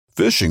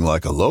Fishing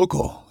like a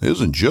local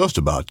isn't just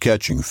about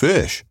catching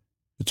fish.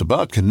 It's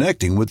about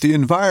connecting with the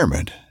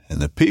environment and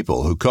the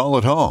people who call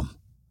it home.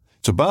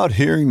 It's about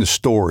hearing the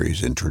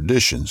stories and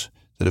traditions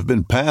that have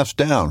been passed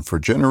down for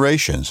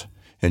generations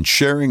and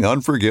sharing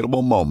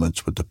unforgettable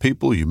moments with the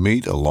people you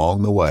meet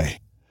along the way.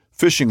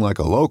 Fishing like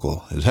a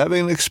local is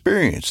having an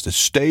experience that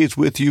stays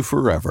with you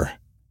forever.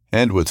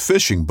 And with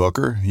Fishing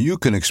Booker, you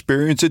can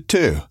experience it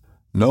too,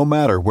 no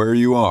matter where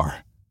you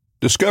are.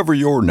 Discover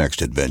your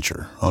next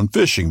adventure on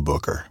Fishing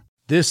Booker.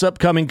 This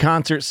upcoming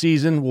concert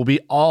season will be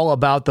all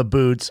about the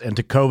boots, and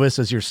Tecovas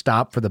is your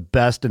stop for the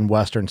best in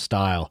Western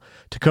style.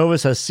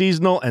 Tecovas has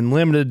seasonal and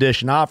limited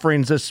edition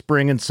offerings this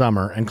spring and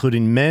summer,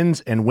 including men's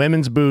and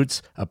women's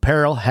boots,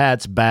 apparel,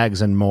 hats,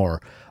 bags, and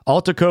more.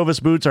 All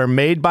Tecovas boots are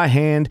made by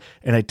hand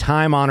in a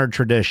time-honored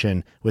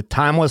tradition with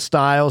timeless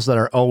styles that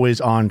are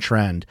always on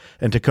trend.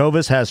 And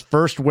Tecovas has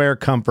first wear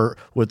comfort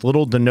with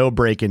little to no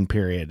break-in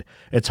period.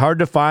 It's hard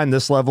to find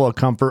this level of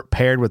comfort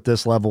paired with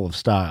this level of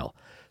style.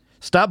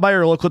 Stop by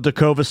your local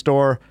Tecovas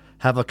store,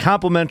 have a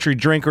complimentary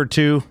drink or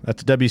two,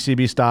 that's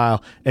WCB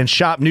style, and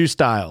shop new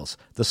styles.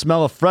 The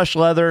smell of fresh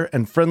leather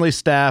and friendly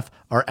staff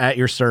are at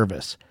your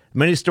service.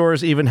 Many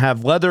stores even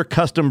have leather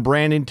custom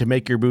branding to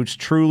make your boots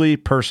truly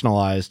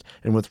personalized.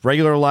 And with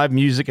regular live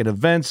music and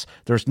events,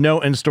 there's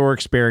no in-store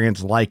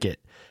experience like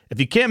it.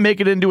 If you can't make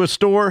it into a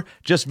store,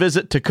 just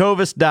visit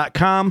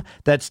tecovas.com.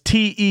 That's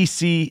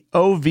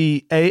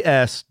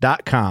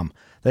TECOVAS.com.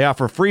 They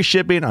offer free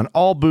shipping on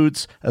all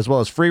boots, as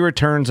well as free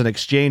returns and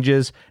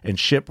exchanges, and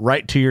ship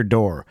right to your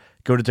door.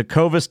 Go to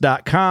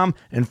tecovas.com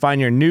and find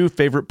your new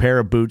favorite pair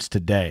of boots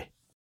today.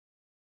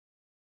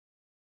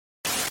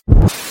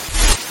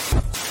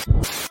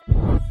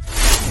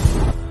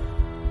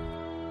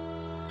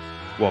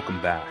 Welcome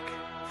back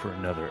for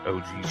another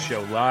OG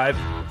Show Live.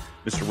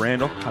 Mr.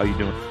 Randall, how you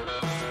doing?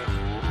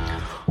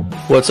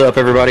 What's up,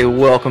 everybody?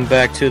 Welcome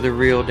back to The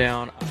Reel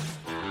Down.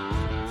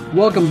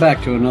 Welcome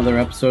back to another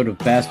episode of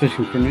Bass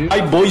Fishing for News.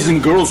 Hi, boys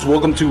and girls.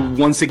 Welcome to,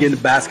 once again, the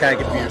Bass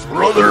Kayak Adventures.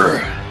 Brother,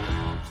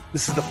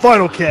 this is the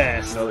final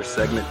cast. Another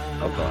segment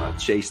of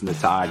Chasing the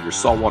Tide, your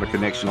saltwater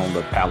connection on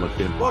the paddle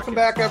fin. Welcome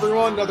back,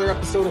 everyone. Another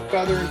episode of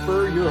Feather and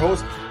Fur. Your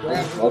host,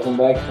 Brad. Welcome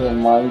back to the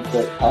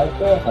Mindset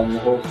Podcast. I'm your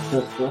host,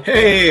 Crystal.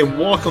 Hey,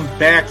 welcome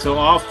back to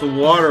Off the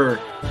Water.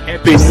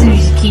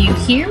 Suzuki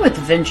here with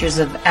Adventures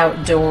of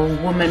Outdoor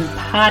Woman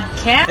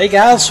Podcast. Hey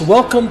guys,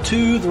 welcome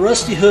to the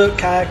Rusty Hook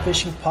Kayak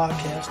Fishing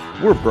Podcast.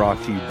 We're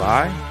brought to you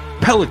by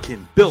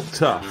Pelican, built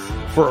tough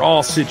for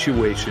all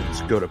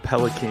situations. Go to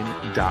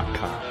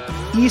pelican.com.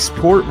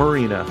 Eastport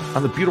Marina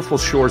on the beautiful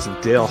shores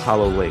of Dale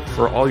Hollow Lake.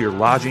 For all your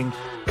lodging,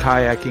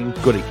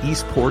 kayaking, go to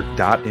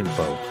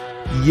eastport.info.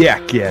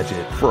 Yak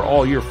Gadget. For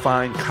all your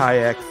fine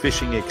kayak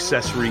fishing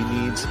accessory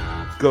needs,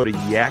 go to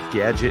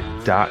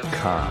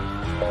yakgadget.com.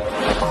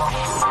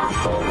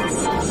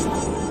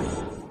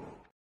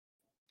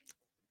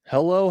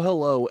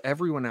 Hello,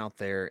 everyone out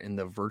there in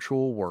the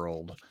virtual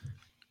world.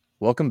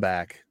 Welcome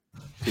back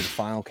to the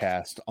final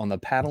cast on the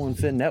Paddle and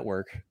Fin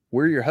Network.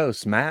 We're your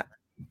hosts, Matt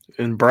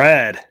and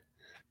Brad.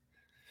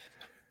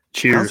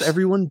 Cheers. How's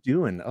everyone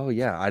doing? Oh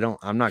yeah,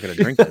 I'm not gonna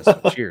drink this.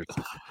 Cheers.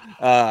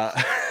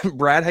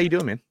 Brad, how you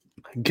doing, man?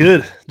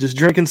 Good. Just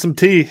drinking some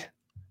tea,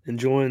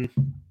 enjoying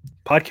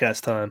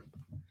podcast time.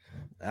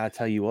 I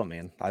tell you what,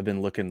 man, I've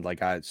been looking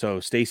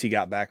so Stacy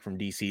got back from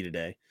DC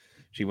today.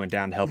 She went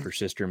down to help her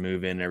sister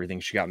move in and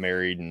everything. She got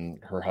married,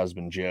 and her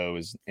husband Joe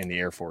is in the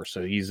Air Force,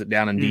 so he's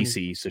down in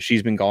DC. So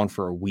she's been gone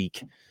for a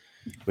week,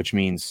 which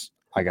means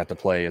I got to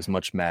play as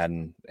much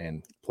Madden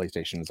and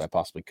PlayStation as I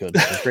possibly could.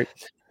 It was great.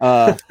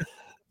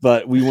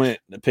 But we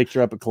picked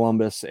her up at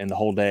Columbus, and the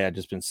whole day I'd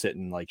just been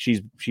sitting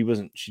she's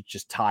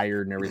just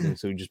tired and everything.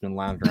 So we've just been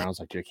lounging around. I was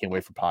like, I can't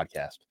wait for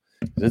podcast.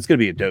 It's going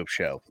to be a dope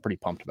show. Pretty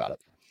pumped about it.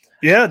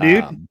 Yeah,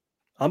 dude.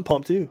 I'm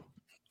pumped too.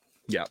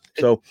 Yeah.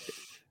 So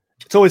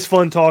it's always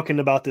fun talking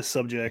about this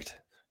subject.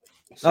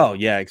 So. Oh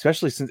yeah,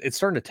 especially since it's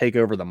starting to take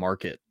over the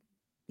market.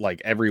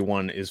 Like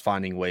everyone is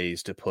finding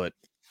ways to put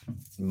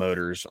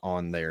motors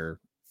on their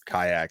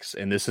kayaks,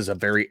 and this is a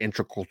very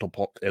integral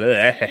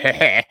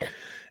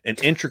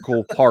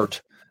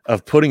part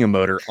of putting a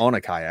motor on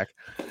a kayak.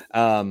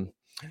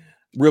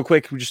 Real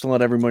quick, just to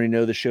let everybody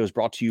know, this show is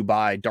brought to you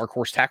by Dark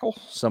Horse Tackle,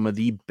 some of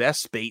the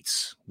best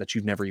baits that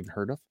you've never even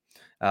heard of.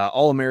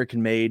 All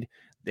American made.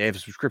 They have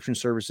subscription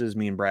services.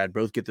 Me and Brad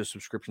both get the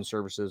subscription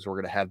services. We're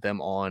going to have them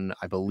on,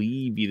 I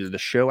believe, either the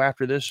show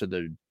after this or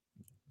the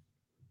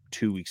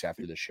 2 weeks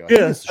after this show.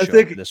 I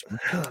think this one.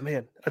 Oh,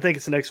 man, I think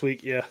it's next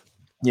week. Yeah.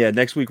 Yeah,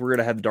 next week we're going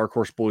to have the Dark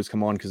Horse boys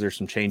come on because there's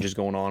some changes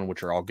going on,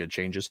 which are all good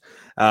changes.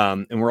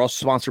 And we're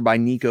also sponsored by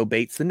Nico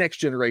Baits, the next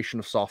generation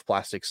of soft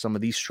plastics, some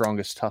of the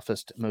strongest,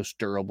 toughest, most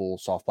durable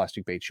soft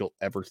plastic baits you'll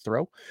ever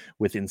throw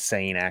with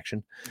insane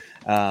action.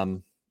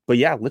 But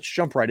yeah, let's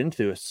jump right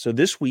into it. So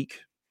this week,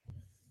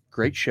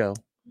 great show,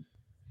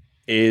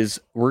 is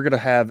we're going to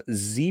have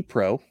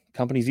ZPro,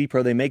 company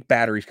ZPro. They make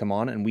batteries come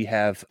on, and we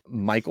have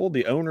Michael,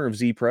 the owner of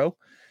ZPro,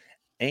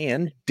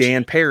 And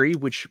Dan Perry,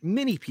 which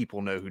many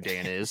people know who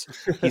Dan is.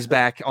 He's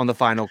back on the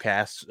final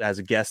cast as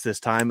a guest this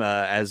time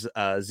as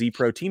a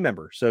ZPro team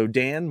member. So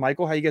Dan,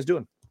 Michael, how you guys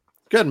doing?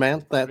 Good,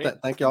 man.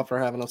 Thank y'all for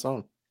having us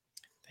on.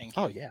 Thank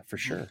you. Oh yeah, for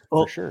sure.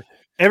 Well, for sure.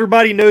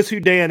 Everybody knows who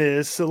Dan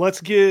is, so let's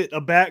get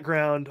a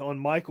background on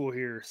Michael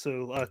here.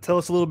 So tell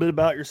us a little bit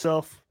about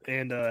yourself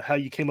and how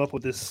you came up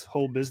with this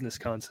whole business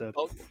concept.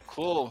 Oh,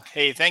 cool.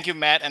 Hey, thank you,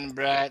 Matt and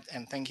Brad,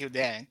 and thank you,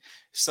 Dan.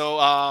 So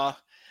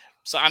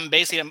so I'm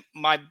basically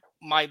my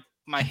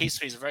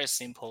history is very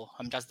simple.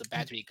 I'm just the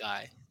battery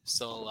guy.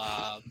 So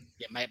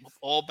yeah,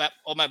 all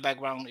my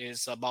background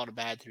is about the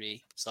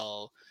battery.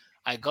 So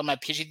I got my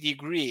PhD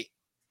degree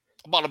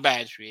about the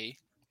battery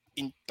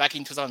back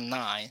in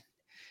 2009,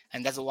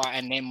 and that's why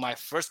I named my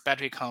first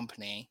battery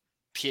company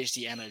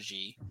PhD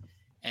Energy.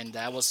 And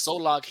I was so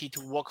lucky to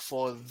work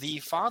for the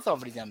father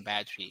of lithium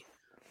battery,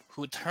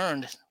 who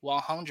turned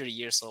 100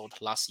 years old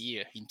last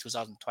year in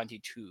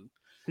 2022.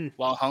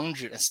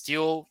 100 and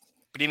still,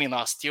 believe me or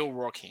not, still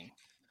working.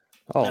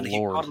 Oh, and he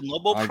Lord. got a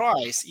Nobel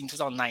Prize in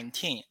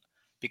 2019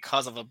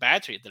 because of a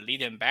battery, the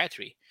lithium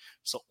battery.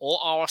 So all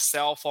our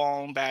cell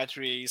phone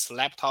batteries,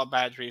 laptop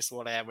batteries,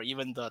 whatever,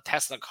 even the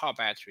Tesla car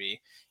battery,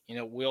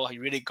 will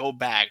really go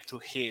back to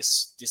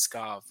his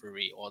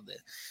discovery.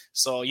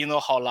 So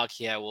how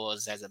lucky I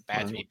was as a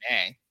battery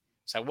man.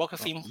 So I worked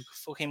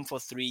for him for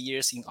 3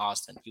 years in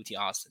Austin, UT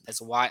Austin. That's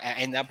why I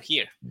end up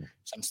here.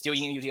 So I'm still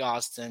in UT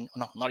Austin.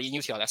 No, not in UT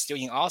Austin. I'm still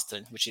in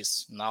Austin, which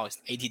is now it's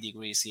 80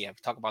 degrees here.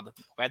 Talk about the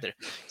weather.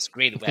 It's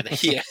great weather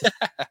here.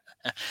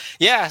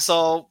 Yeah.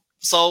 So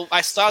I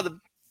started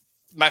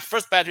my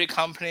first battery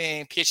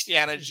company, PhD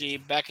Energy,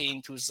 back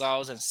in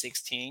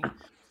 2016,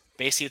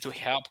 basically to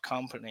help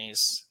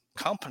companies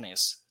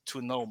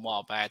to know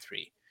more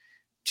battery,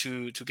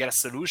 to get a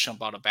solution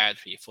about the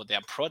battery for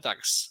their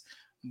products.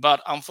 But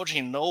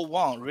unfortunately, no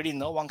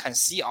one can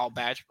see our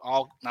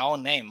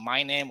name,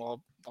 my name,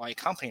 or my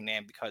company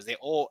name, because they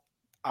all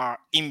are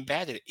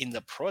embedded in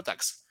the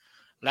products,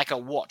 like a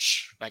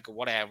watch, like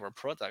whatever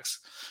products.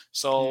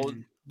 So,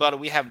 but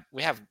we have.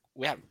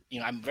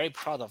 I'm very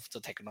proud of the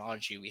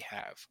technology we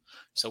have.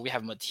 So we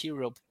have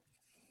material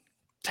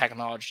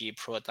technology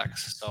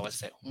products. So I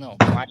said, no,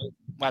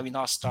 why we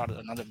not start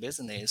another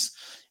business,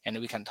 and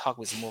we can talk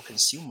with more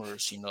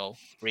consumers,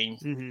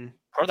 bring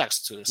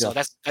products to. So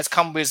that's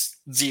come with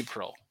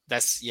ZPro.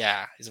 It's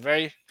a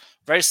very,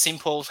 very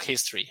simple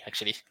history,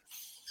 actually.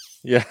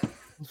 Yeah.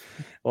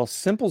 Well,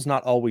 simple's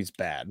not always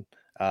bad.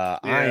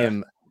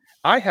 I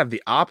have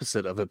the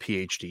opposite of a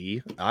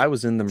PhD. I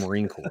was in the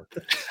Marine Corps.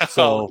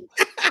 So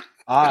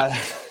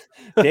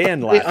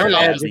Dan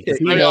laughs because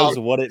he knows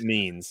what it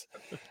means.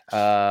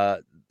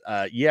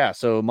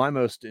 So my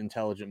most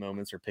intelligent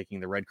moments are picking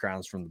the red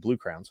crowns from the blue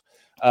crowns.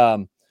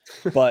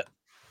 But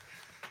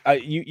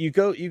you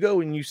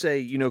go and you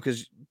say,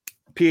 because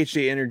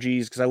PhD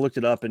Energies, because I looked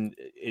it up, and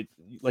it,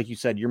 like you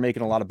said, you're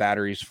making a lot of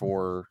batteries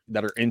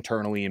that are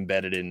internally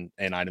embedded in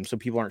items, so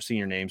people aren't seeing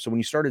your name. So when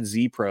you started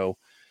ZPro,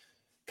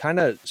 kind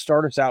of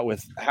start us out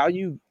with how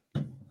you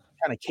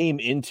kind of came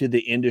into the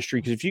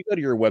industry, because if you go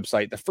to your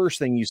website, the first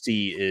thing you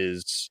see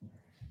is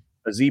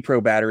a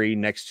ZPro battery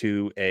next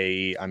to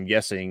I'm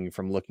guessing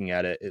from looking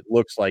at it, it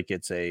looks like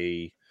it's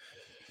a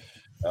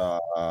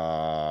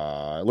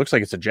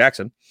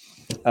Jackson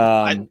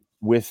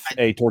with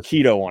a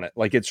Torpedo on it.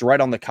 Like it's right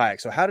on the kayak.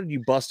 So how did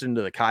you bust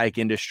into the kayak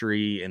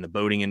industry and the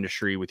boating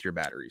industry with your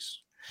batteries?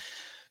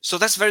 So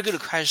that's a very good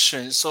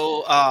question.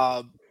 So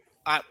I'm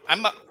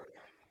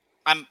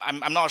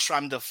not sure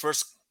I'm the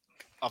first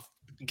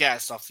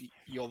guest of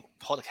your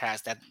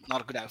podcast that's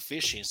not good at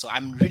fishing. So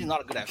I'm really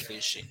not good at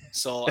fishing.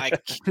 So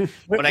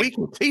we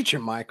can teach you,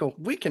 Michael.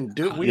 We can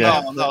do.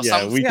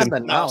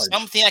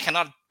 Something I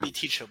cannot be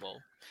teachable.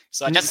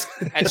 So I just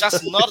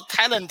not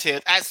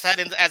talented as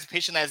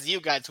patient as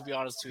you guys, to be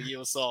honest with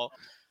you. So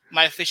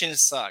my fishing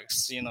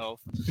sucks.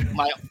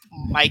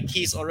 My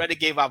kids already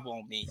gave up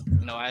on me.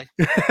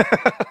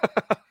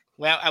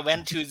 When I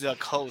went to the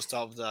coast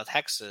of the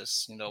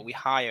Texas, we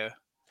hire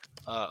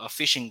a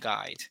fishing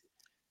guide.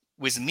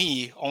 With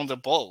me on the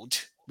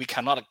boat, we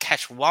cannot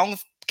catch one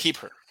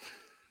keeper.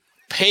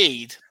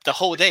 Paid the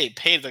whole day.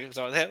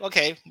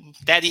 Okay,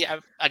 Daddy,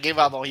 I gave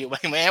up on you.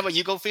 Whenever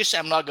you go fishing,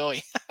 I'm not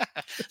going.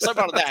 Sorry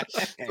about that.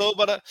 So,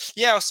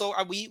 so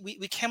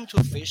we came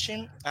to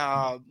fishing,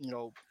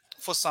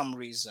 for some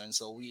reason.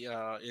 So we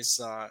is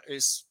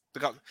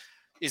because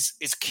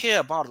it's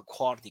care about the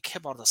quality, care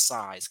about the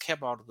size, care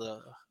about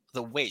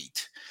the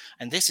weight,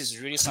 and this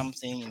is really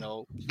something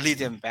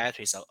lithium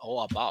batteries are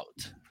all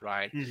about,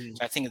 right?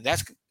 So I think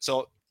that's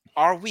so.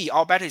 Our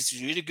battery is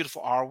really good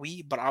for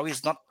RV, but RV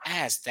is not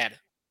as that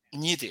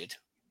needed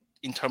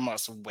in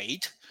terms of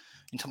weight,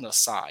 in terms of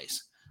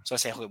size. So I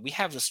say, okay, we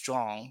have the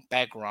strong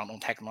background on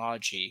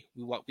technology.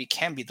 We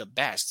can be the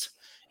best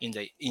in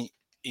the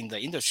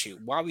industry.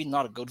 Why we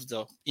not go to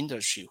the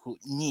industry who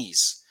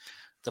needs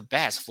the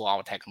best for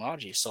our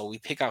technology? So we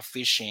pick up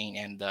fishing,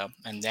 and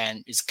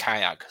then it's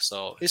kayak.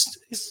 So it's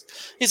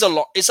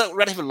a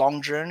relatively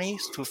long journey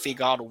to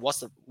figure out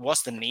what's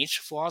the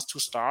niche for us to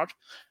start.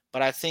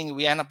 But I think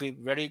we end up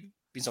being very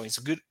So it's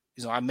good.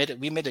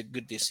 We made a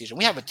good decision.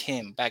 We have a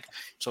team back.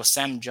 So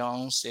Sam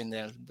Jones and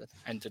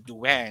the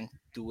Duane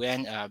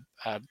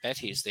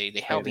Bettis,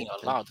 they helping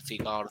a lot to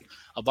figure out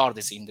about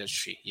this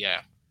industry.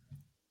 Yeah.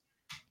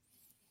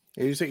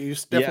 You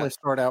definitely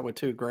start out with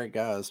two great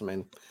guys. I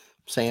mean,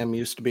 Sam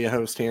used to be a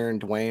host here, and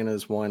Dwayne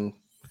has won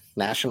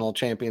national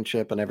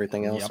championship and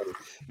everything else.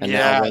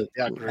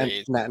 Yep.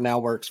 And now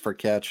works for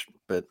Catch,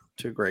 but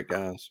two great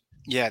guys.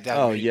 Yeah.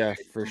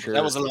 For sure.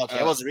 That was lucky.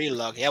 I was really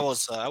lucky. I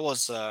was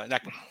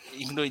like,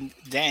 including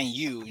Dan,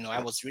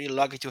 I was really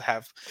lucky to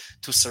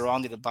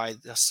surrounded by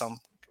some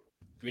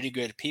really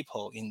great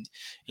people in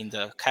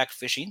the kayak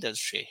fishing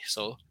industry.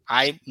 So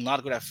I'm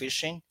not good at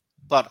fishing,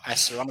 but I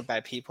surrounded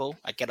by people.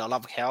 I get a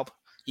lot of help,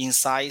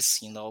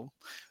 insights.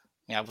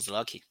 I was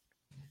lucky.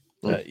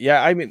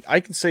 I mean, I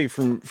can say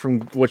from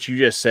what you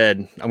just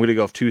said, I'm going to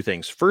go off two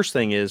things. First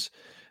thing is,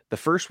 the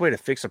first way to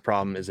fix a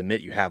problem is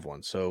admit you have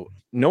one. So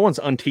no one's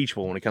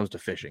unteachable when it comes to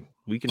fishing.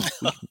 We can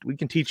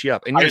teach you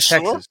up. And you're in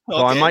Texas,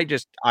 so I might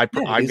just I've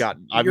got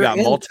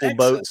multiple Texas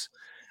boats.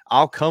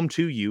 I'll come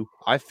to you.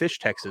 I fish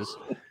Texas.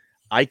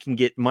 I can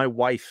get my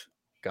wife,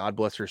 God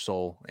bless her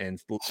soul,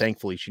 and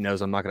thankfully she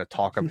knows I'm not going to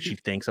talk about. She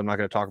thinks I'm not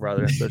going to talk about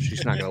that stuff.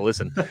 She's not going to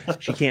listen.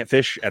 She can't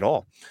fish at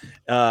all.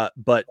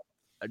 But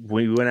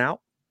when we went out,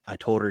 I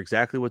told her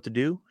exactly what to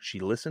do. She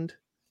listened,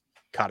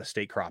 caught a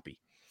state crappie.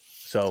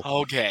 So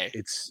okay,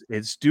 it's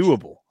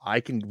doable.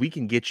 We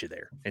can get you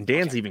there. And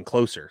Dan's even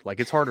closer. Like,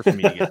 it's harder for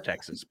me to get to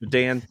Texas, but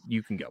Dan,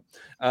 you can go.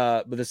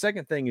 But the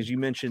second thing is, you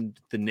mentioned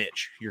the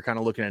niche. You're kind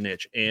of looking at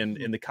niche, and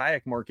in the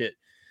kayak market,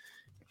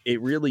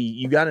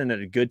 you got in at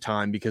a good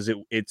time, because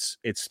it's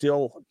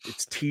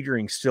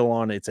teetering still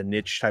on. It's a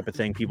niche type of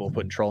thing. People are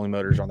putting trolling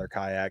motors on their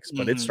kayaks,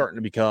 but it's starting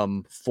to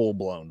become full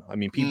blown. I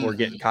mean, people are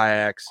getting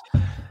kayaks,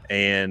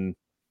 and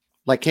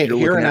like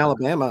here in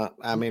Alabama,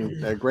 I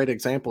mean, a great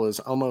example is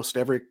almost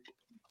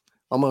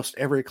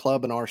every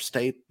club in our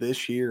state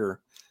this year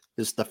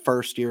is the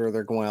first year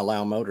they're going to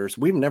allow motors.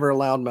 We've never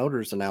allowed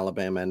motors in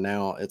Alabama, and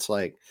now it's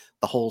like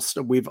the whole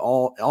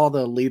all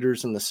the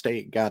leaders in the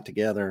state got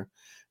together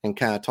and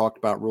kind of talked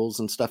about rules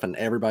and stuff, and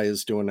everybody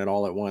is doing it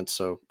all at once.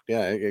 So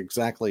yeah,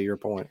 exactly your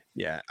point.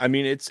 Yeah. I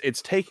mean, it's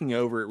taking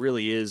over. It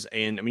really is.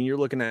 And I mean, you're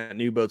looking at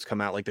new boats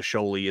come out, like the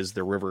Sholey is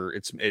the river.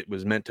 It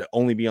was meant to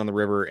only be on the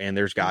river, and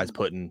there's guys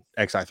putting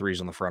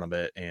XI3s on the front of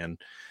it. And,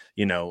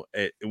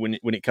 when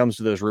it comes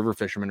to those river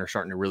fishermen are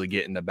starting to really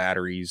get into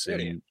batteries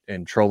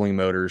and trolling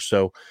motors.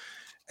 So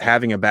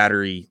having a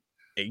battery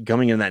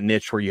coming in that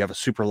niche where you have a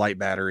super light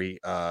battery,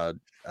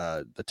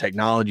 the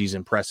technology is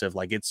impressive.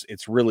 Like,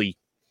 it's really,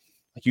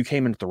 like, you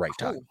came in at the right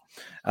time.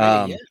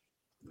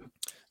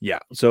 Yeah.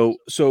 So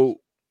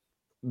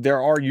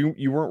there are,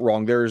 you weren't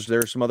wrong.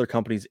 There's some other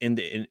companies in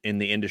the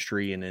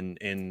industry and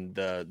in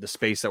the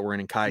space that we're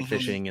in kayak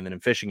fishing, and then in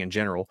fishing in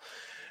general.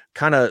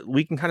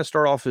 We can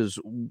start off as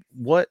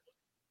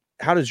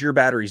how does your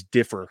batteries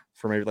differ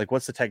from, maybe, like,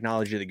 what's the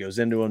technology that goes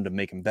into them to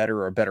make them better,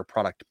 or a better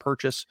product to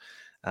purchase,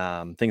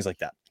 things like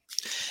that.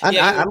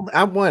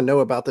 I want to know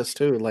about this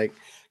too. Like,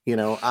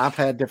 I've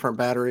had different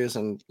batteries,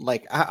 and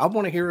like, I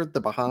want to hear the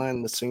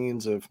behind the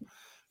scenes of,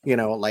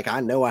 like,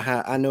 I know my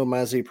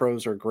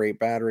ZPros are great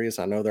batteries.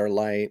 I know they're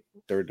light,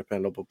 they're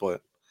dependable,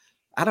 but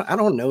I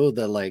don't know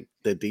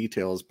the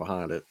details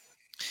behind it.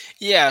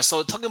 Yeah. So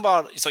you talk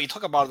about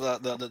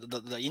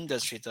the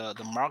industry,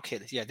 the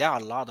market. Yeah, there are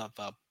a lot of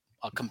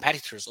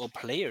competitors or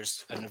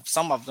players, and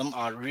some of them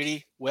are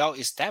really well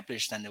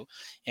established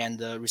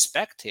and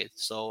respected.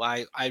 So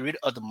I really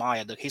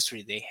admire the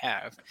history they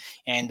have,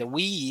 and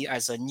we,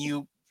 as a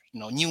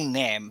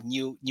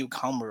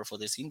newcomer for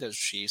this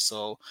industry.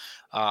 So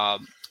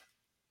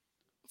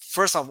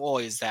first of all,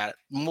 is that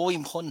more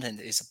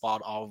important is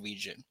about our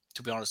vision,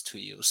 to be honest to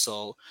you.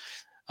 So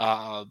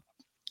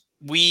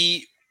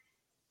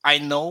I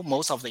know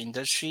most of the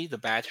industry, the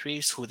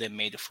batteries, who they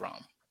made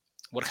from,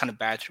 what kind of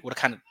battery, what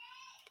kind of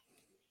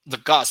the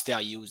gas they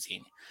are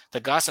using. The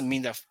gas,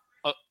 mean that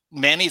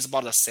mainly is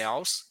about the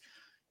cells,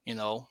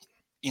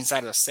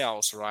 inside the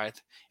cells, right?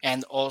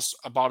 And also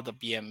about the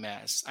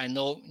BMS. I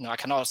know, I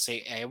cannot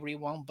say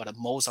everyone, but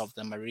most of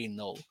them I really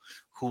know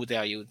who they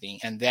are using.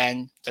 And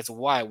then that's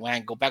why when I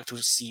go back to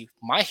see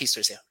my history,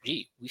 I say,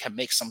 gee, we can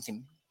make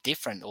something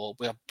different, or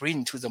we are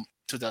bringing to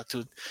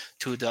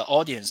the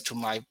audience, to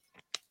my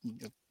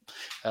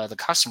the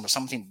customer,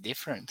 something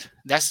different.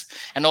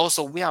 And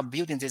also we are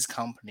building this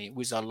company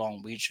with a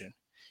long vision.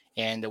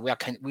 And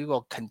we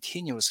will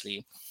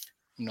continuously,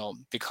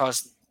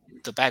 because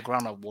the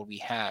background of what we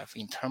have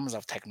in terms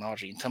of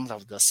technology, in terms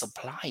of the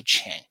supply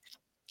chain,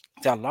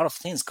 there are a lot of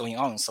things going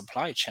on in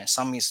supply chain.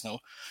 Some is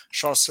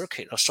short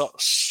circuit, or short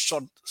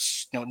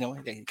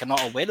they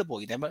cannot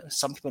available.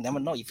 Some people never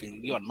know if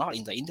you are not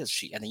in the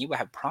industry, and then you will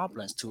have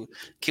problems to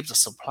keep the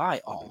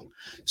supply on.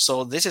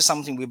 So this is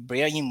something we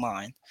bear in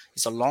mind.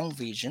 It's a long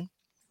vision,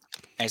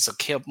 and it's a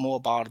care more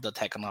about the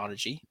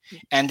technology,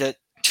 and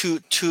to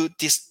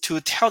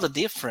tell the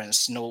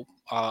difference,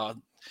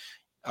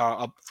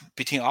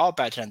 between our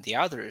battery and the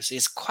others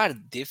is quite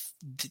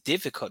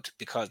difficult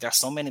because there are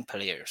so many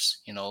players,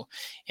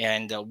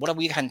 and what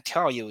we can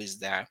tell you is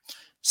that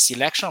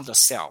selection of the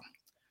cell,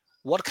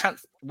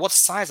 what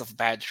size of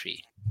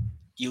battery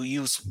you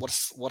use,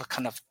 what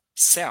kind of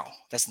cell,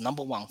 that's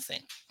number one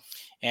thing.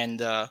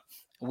 And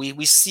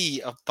we see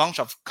a bunch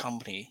of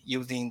company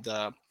using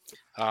the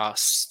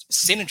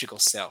cylindrical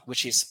cell,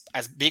 which is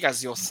as big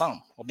as your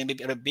thumb, or maybe a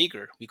little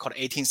bigger. We call it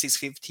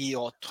 18650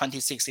 or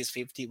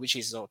 26650, which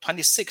is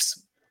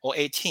 26 or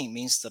 18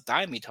 means the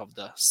diameter of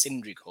the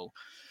cylindrical,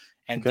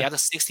 and the other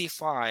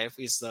 65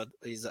 is the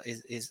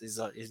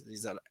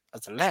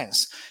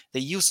length. They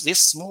use this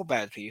small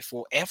battery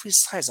for every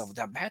size of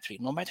that battery.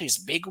 No matter it's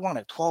big one,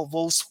 like 12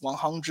 volts,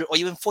 100, or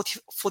even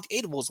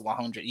 48 volts,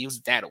 100. Use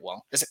that one.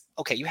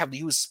 Okay, you have to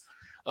use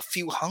a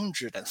few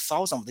hundred and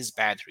thousand of this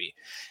battery,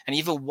 and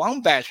even one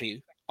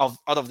battery out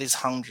of this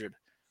 100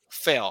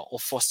 fail, or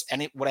for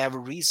any whatever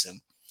reason,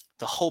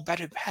 the whole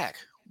battery pack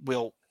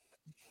will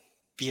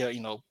be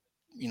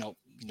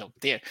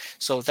there.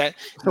 So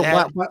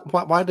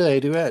why do they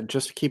do that?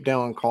 Just to keep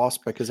down on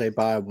cost, because they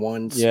buy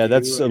one SKU? Yeah,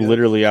 that's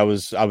literally I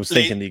was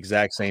thinking the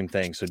exact same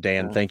thing. So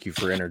Dan, thank you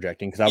for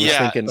interjecting, because I was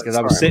thinking, because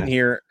I was sitting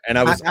here and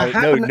I was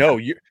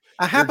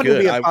I happen to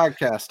be a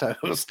podcast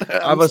host.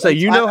 I was say,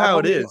 how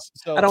it is.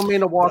 So, I don't mean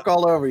to walk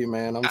all over you,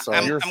 man. I'm sorry.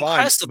 I'm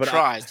quite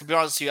surprised. To be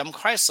honest with you, I'm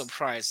quite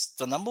surprised.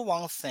 The number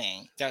one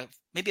thing, that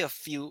maybe a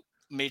few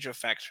major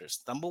factors.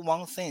 Number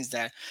one thing is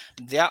that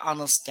their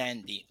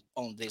understanding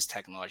on this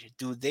technology.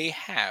 Do they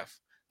have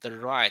the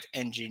right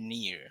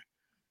engineer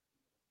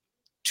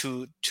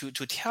to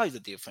tell you the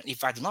difference?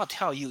 If I do not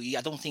tell you,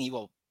 I don't think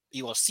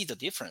you will see the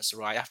difference,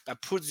 right? I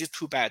put these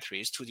two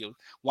batteries to you.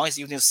 One is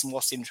using a small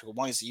cylindrical,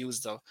 one is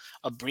used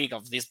a brick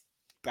of this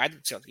battery.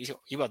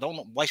 You don't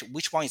know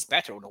which one is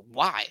better or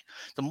why.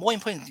 The more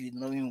important is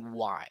knowing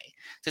why.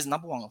 This is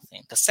number one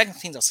thing. The second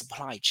thing is the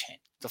supply chain,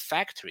 the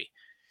factory.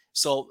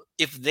 So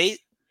if they,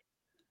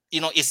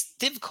 it's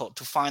difficult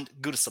to find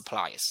good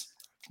suppliers,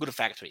 good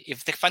factory.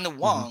 If they find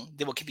one,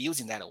 they will keep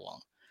using that one.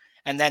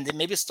 And then they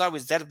maybe start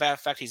with that bad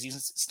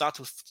factories, start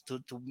to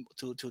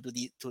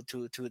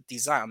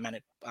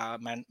design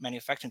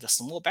manufacturing the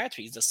small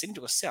batteries, the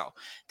cylindrical cell.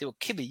 They will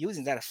keep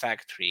using that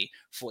factory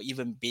for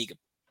even big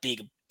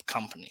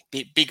company,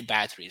 big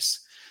batteries.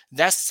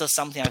 That's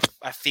something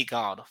I figure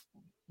out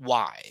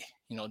why.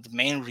 The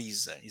main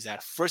reason is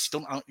that first,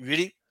 you don't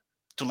really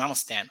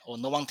understand, or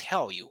no one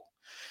tell you.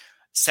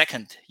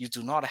 Second, you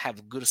do not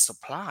have good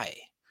supply,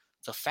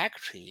 the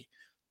factory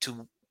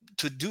to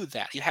do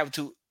that. You have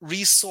to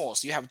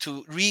resource, you have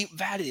to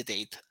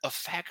revalidate a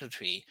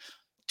factory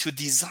to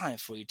design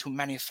for you, to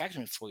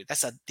manufacture for you.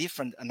 That's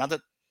another,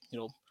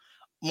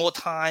 more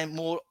time,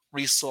 more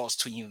resource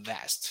to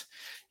invest.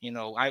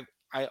 I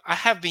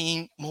have been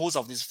in most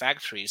of these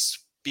factories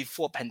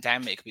before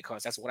pandemic,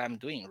 because that's what I'm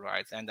doing,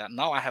 right? And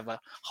now I have a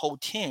whole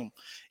team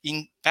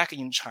back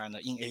in China,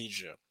 in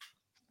Asia,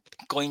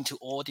 going to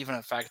all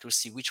different factories,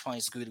 see which one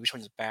is good, which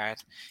one is bad,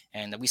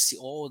 and we see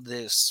all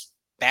this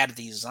bad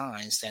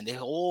designs, and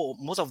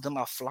most of them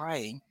are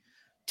flying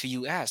to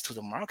US, to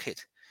the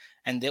market,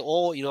 and they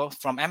all,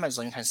 from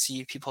Amazon, you can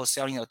see people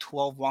selling a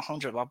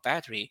 100 watt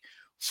battery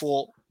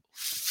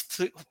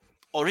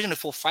originally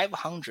for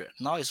 500,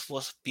 now it's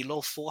for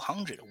below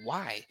 400.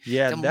 Why?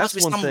 Yeah, there that's must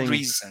be one some thing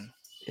reason.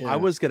 I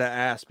was gonna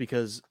ask,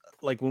 because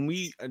like when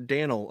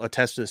Dan will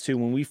attest to this too,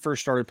 when we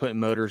first started putting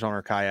motors on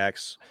our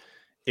kayaks,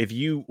 if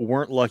you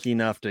weren't lucky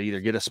enough to either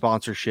get a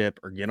sponsorship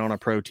or get on a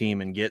pro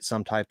team and get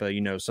some type of,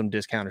 some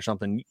discount or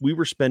something, we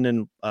were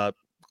spending,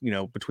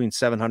 between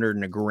 $700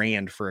 and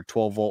 $1,000 for a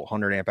 12 volt,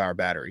 100 amp hour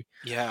battery.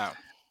 Yeah.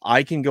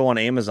 I can go on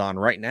Amazon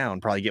right now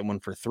and probably get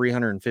one for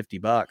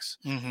 $350.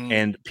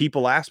 And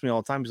people ask me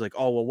all the time, he's like,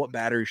 oh, well, what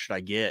battery should I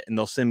get? And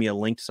they'll send me a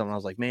link to something. I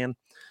was like, man,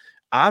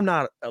 I'm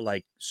not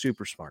like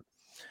super smart.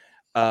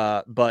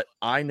 But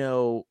I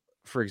know,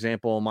 for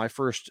example, my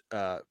first,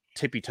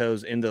 tippy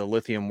toes into the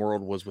lithium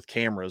world was with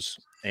cameras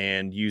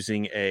and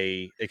using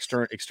a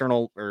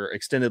external or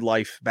extended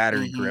life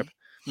battery grip.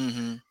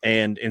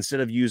 And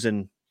instead of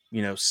using,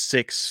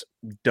 6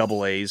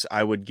 AA's,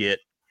 I would get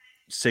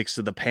 6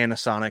 of the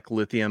Panasonic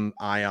lithium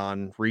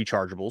ion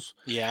rechargeables.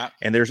 Yeah.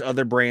 And there's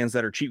other brands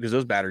that are cheap, because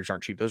those batteries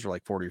aren't cheap. Those are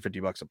like 40 or 50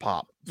 bucks a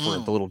pop for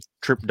the little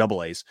trip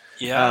AA's.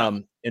 Yeah.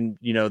 And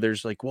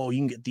there's like, well, you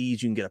can get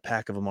these, you can get a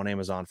pack of them on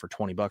Amazon for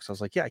 20 bucks. I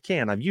was like, yeah, I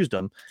can. I've used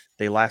them.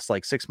 They last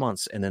like 6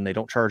 months, and then they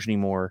don't charge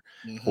anymore,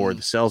 or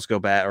the cells go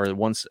bad, or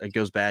once it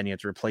goes bad and you have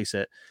to replace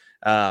it.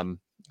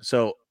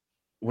 So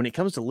when it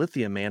comes to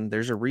lithium, man,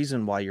 there's a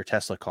reason why your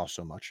Tesla costs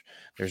so much.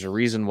 There's a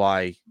reason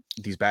why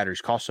these batteries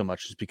cost so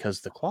much, is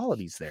because the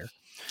quality's there.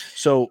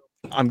 So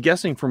I'm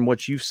guessing from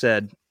what you've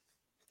said,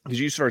 because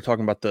you started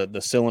talking about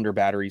the cylinder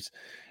batteries,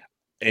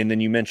 and then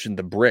you mentioned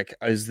the brick.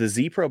 Is the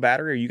ZPro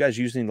battery, are you guys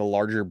using the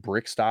larger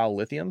brick style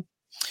lithium?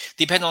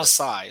 Depends on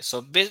size.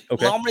 So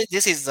normally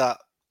this is a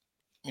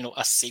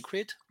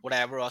secret,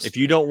 whatever else. If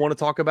you don't want to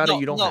talk about it,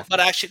 you don't have to. But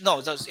actually, no,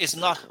 it's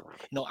not.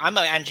 I'm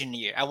an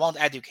engineer. I want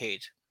to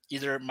educate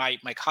either my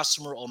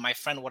customer or my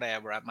friend,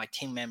 whatever, my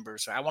team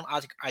members. I want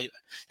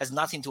there's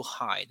nothing to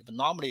hide. But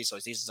normally, so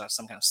this is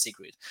some kind of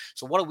secret.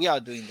 So what we are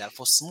doing that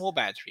for small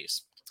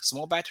batteries,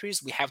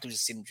 we have to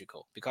use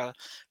cylindrical because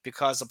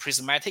the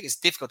prismatic is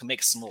difficult to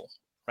make small.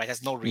 Right,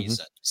 there's no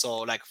reason. So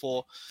like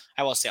for,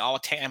 I will say our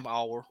 10 amp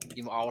hour,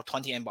 even our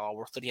 20 amp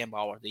hour, 30 amp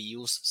hour, they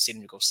use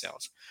cylindrical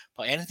cells.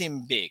 But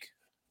anything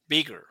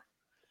bigger,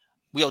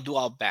 we'll do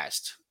our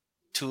best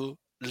to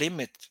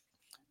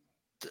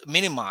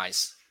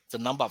minimize the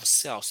number of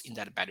cells in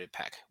that battery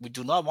pack. We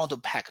do not want to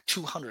pack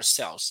 200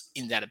 cells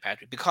in that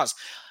battery because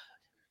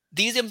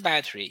lithium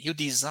battery you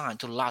design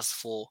to last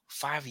for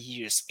 5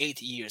 years,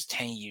 8 years,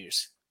 10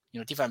 years.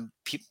 Different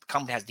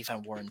company has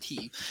different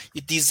warranty.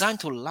 It's designed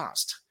to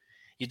last.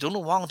 You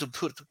don't want to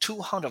put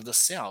 200 of the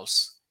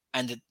cells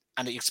and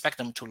expect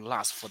them to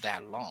last for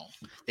that long.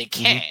 They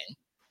can.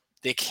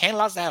 They can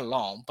last that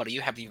long, but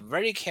you have to be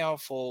very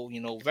careful.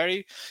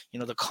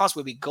 The cost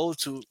will go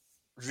to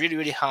really,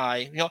 really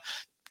high.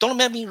 Don't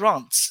get me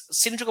wrong.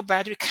 Cylindrical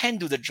battery can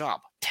do the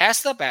job.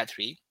 Tesla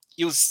battery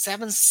use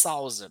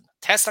 7,000.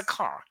 Tesla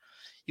car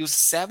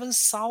use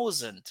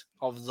 7,000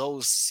 of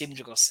those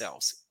cylindrical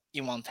cells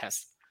in one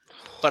Tesla.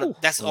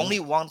 But that's only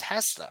one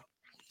Tesla.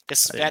 I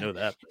didn't know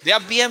that. Their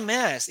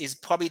BMS is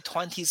probably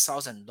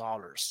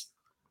 $20,000.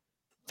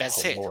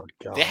 That's it. Lord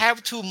God. They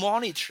have to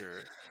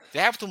monitor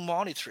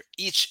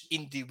each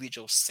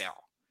individual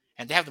cell,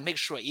 and they have to make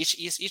sure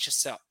each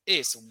cell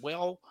is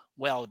well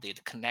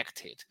welded,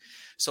 connected.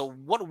 So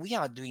what we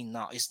are doing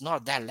now is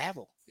not that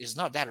level. It's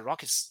not that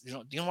rockets.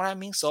 Do you know what I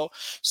mean? So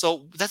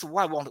that's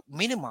why I want to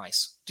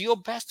minimize. Do your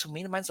best to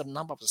minimize the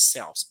number of the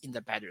cells in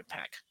the battery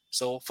pack.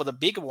 So for the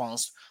big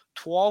ones,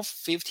 12,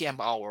 50 amp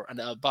hour and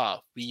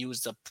above, we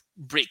use the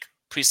brick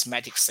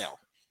prismatic cell.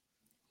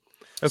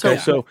 Okay,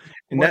 so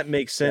that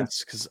makes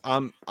sense because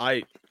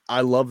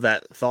I love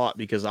that thought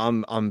because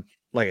I'm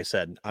like I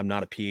said, I'm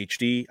not a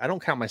PhD. I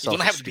don't count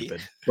myself as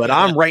stupid, but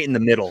I'm right in the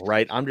middle,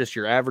 right? I'm just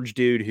your average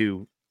dude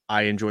who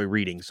I enjoy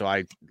reading, so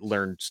I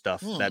learn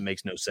stuff that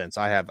makes no sense.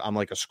 I'm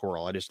like a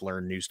squirrel. I just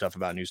learn new stuff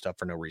about new stuff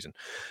for no reason.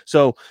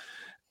 So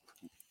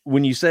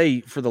when you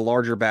say for the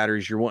larger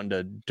batteries, you're wanting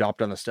to drop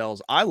down the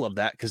cells, I love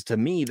that because to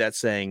me, that's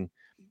saying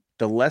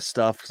the less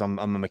stuff, because I'm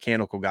a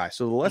mechanical guy.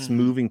 So the less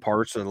moving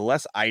parts or the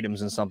less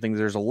items in something,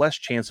 there's a less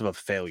chance of a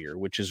failure,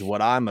 which is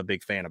what I'm a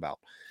big fan about.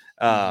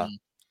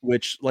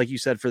 Which, like you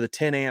said, for the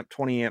 10 amp,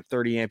 20 amp,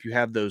 30 amp, you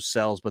have those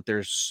cells, but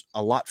there's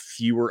a lot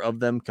fewer of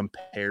them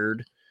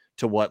compared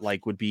to what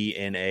like would be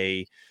in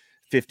a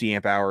 50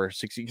 amp hour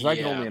 60. Because I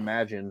can only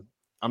imagine.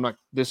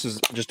 This is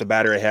just a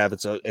battery I have.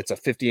 It's a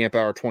 50 amp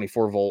hour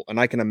 24 volt, and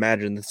I can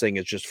imagine this thing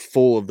is just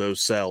full of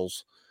those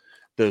cells,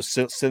 those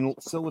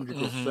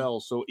cylindrical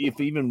cells. So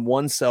if even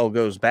one cell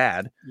goes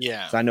bad,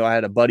 so I know I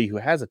had a buddy who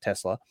has a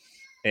Tesla,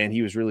 and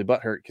he was really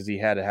butthurt because he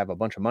had to have a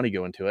bunch of money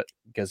go into it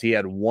because he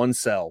had one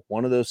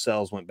of those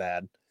cells went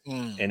bad,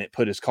 and it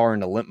put his car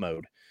into limp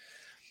mode,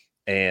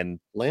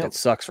 and it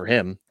sucks for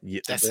him.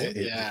 That's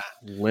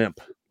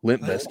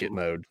Limp biscuit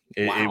mode.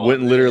 It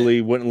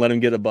wouldn't let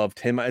him get above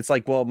 10. It's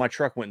like, well, my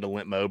truck went into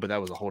limp mode, but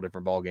that was a whole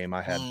different ball game.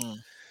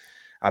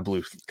 I blew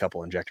a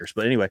couple injectors,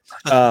 but anyway,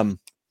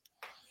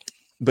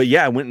 but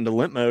yeah, I went into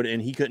limp mode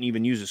and he couldn't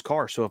even use his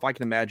car. So if I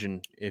can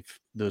imagine if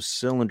those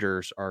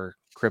cylinders are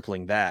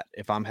crippling that,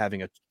 if I'm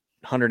having a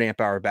 100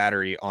 amp hour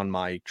battery on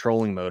my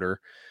trolling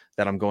motor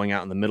that I'm going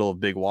out in the middle of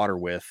big water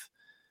with,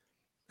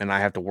 and I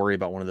have to worry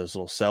about one of those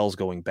little cells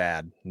going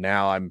bad.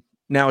 Now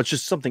it's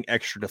just something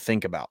extra to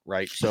think about,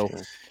 right? So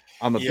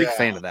I'm a big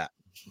fan of that.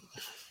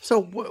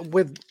 So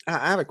I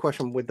have a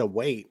question with the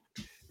weight.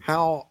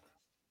 How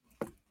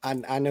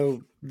I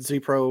know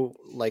ZPro,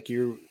 like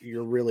you're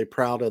really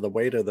proud of the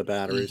weight of the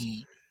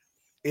batteries.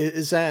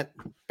 Is that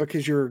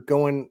because you're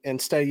going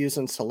instead of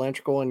using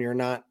cylindrical and you're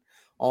not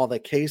all the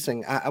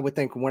casing? I would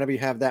think whenever you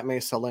have that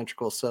many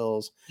cylindrical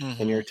cells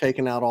and you're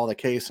taking out all the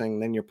casing,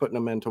 then you're putting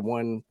them into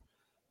one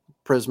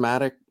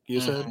prismatic, you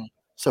said?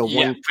 So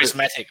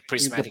prismatic.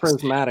 The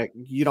prismatic,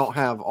 you don't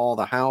have all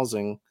the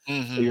housing,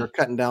 so you're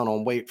cutting down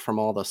on weight from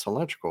all the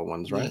cylindrical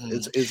ones, right?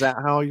 Is that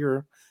how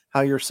you're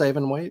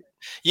saving weight?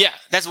 Yeah,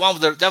 that's one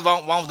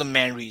of the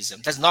main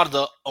reasons. That's not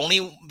the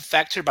only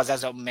factor, but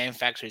that's the main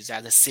factor. Is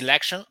that the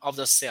selection of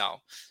the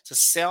cell. The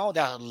cell,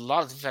 there are a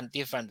lot of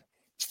different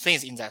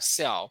things in that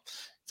cell.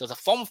 So the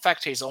form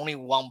factor is only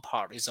one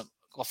part.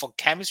 For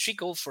chemistry,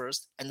 go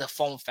first, and the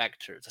form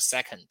factor the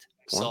second.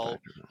 So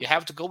you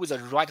have to go with the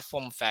right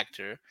form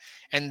factor,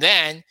 and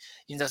then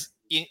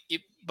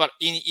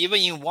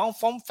even in one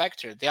form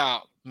factor, there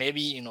are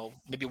maybe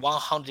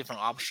 100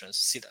 different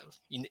options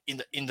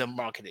in the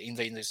market, in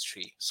the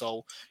industry.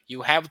 So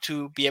you have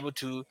to be able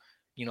to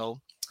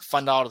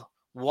find out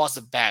what's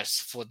the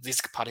best for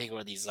this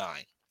particular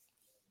design.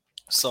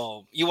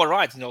 So you are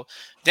right.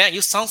 Dan,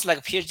 you sounds like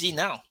a PhD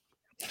now.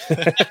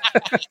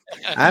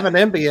 I have an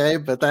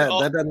MBA, but that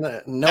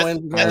doesn't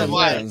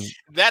MBA.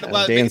 That's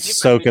why Dan's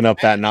soaking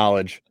up that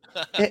knowledge.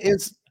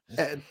 Is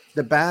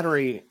the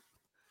battery?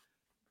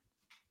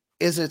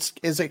 Is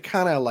it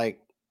kind of like,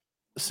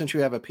 since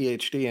you have a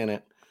PhD in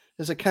it,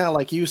 Is it kind of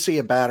like you see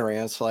a battery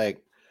and it's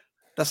like,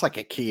 that's like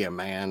a Kia,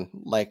 man,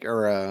 like,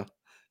 or a,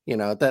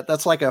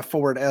 that's like a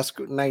Ford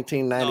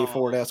 1990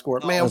 Ford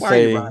Escort, man. Why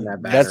are you buying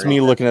that battery? That's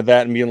me looking at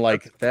that and being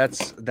like,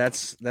 that's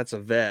a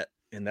Vet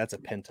and that's a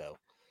Pinto.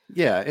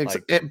 Yeah,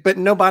 but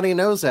nobody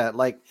knows that.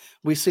 Like,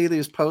 we see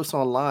these posts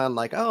online,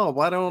 like, oh,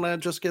 why don't I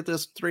just get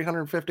this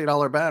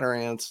 $350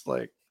 battery? And it's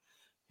like,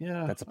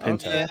 yeah, that's a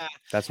Pinto. Okay. Yeah.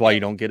 That's why you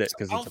don't get it,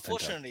 because it's a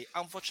Pinto.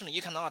 Unfortunately,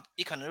 you cannot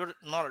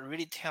not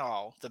really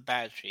tell the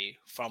battery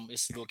from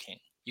its looking.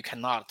 You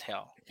cannot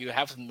tell. You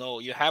have to know.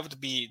 You have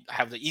to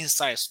have the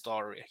inside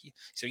story,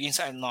 so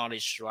inside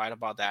knowledge, right,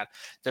 about that.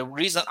 The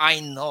reason I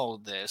know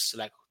this,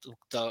 like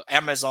the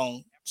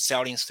Amazon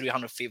selling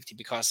 350,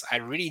 because I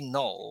really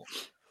know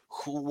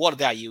what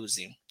they are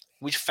using,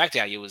 which factory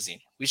they are using,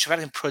 which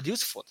factory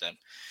produced for them,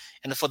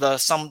 and for the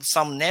some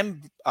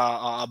name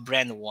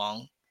brand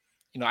one.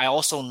 I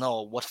also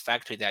know what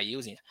factory they are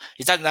using.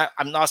 Is that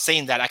I'm not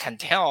saying that I can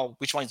tell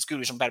which one is good,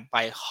 which one bad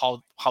by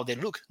how they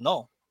look.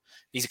 No,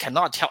 you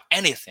cannot tell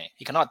anything.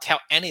 You cannot tell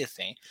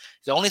anything.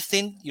 The only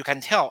thing you can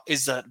tell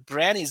is the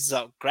brand, is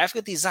the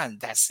graphic design.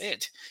 That's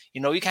it.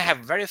 You can have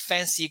very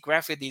fancy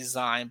graphic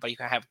design, but you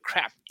can have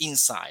crap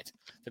inside.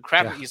 The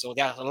crap is,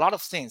 there are a lot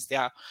of things. There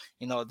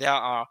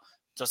are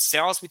the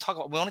sales we talk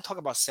about. We only talk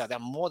about sales. There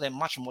are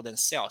much more than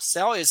sales.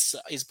 Sales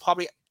is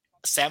probably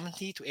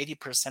 70 to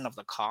 80% of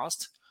the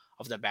cost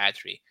of the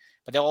battery,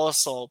 but there are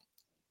also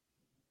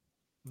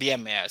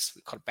BMS,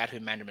 we call it battery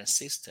management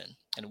system,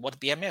 and what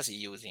BMS is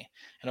using,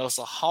 and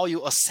also how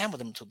you assemble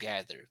them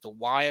together, the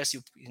wires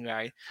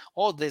right,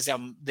 all this,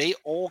 they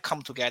all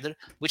come together,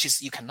 which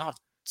is you cannot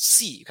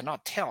see, you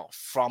cannot tell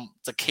from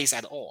the case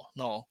at all.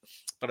 No,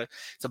 but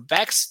the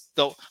backs,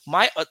 though,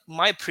 my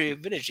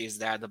privilege is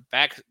that the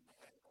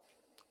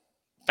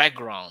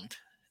background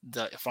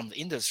from the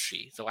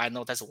industry, so I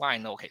know, that's why I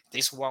know, okay,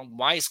 this one,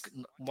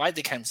 why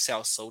they can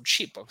sell so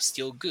cheap but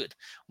still good,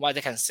 why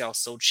they can sell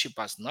so cheap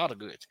but not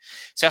good.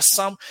 So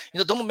some,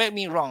 don't make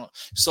me wrong,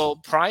 so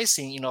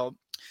pricing,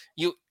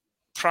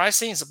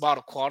 pricing is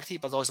about quality,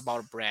 but also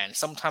about brand.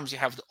 Sometimes you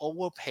have to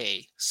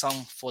overpay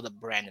some for the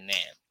brand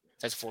name,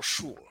 that's for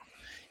sure.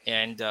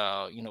 And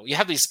you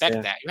have to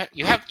respect that.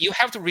 You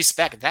have to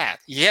respect that.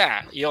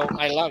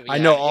 I love it. I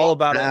know all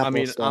about it. I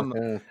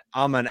mean,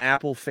 I'm an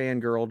Apple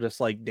fangirl,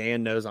 just like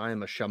Dan knows I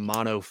am a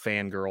Shimano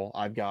fangirl.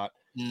 I've got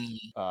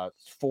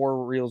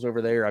 4 reels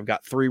over there. I've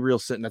got 3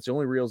 reels sitting. That's the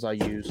only reels I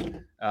use.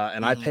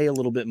 And I pay a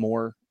little bit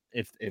more.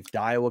 If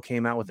Daiwa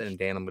came out with it, and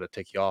Dan, I'm going to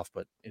take you off,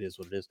 but it is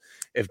what it is.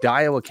 If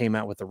Daiwa came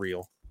out with a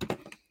reel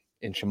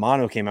and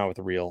Shimano came out with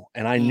a reel,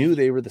 and I knew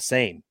they were the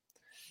same,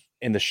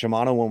 and the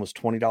Shimano one was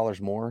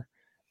 $20 more,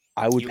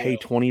 I would pay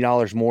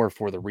 $20 more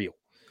for the reel,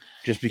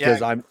 just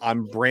because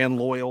I'm brand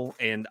loyal,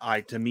 and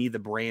to me the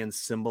brand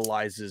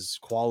symbolizes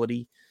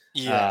quality.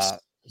 Yes.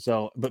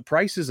 But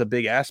price is a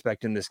big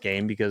aspect in this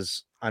game,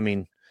 because I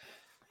mean,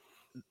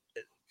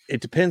 it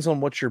depends on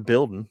what you're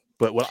building.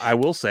 But what I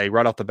will say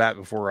right off the bat,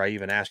 before I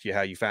even ask you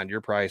how you found your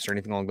price or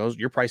anything along those,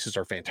 your prices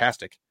are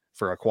fantastic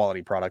for a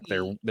quality product.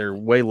 They're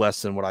way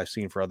less than what I've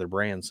seen for other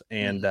brands,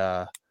 and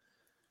but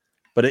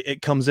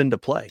it comes into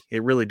play.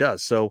 It really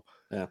does. So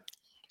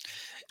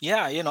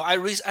yeah, I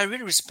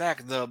really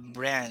respect the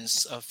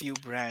brands, a few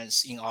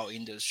brands in our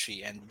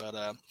industry, and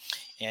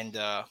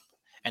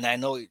I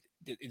know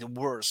the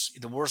worst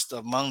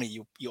the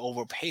money you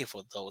overpay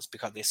for those,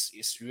 because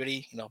it's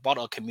really about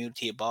a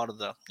community, about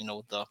the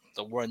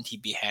the warranty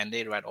behind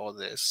it, right? All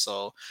this.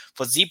 So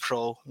for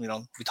ZPro, we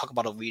talk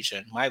about a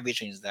vision. My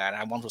vision is that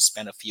I want to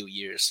spend a few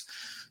years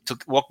to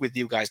work with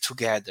you guys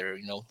together.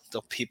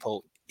 The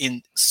people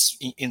in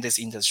this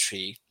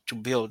industry, to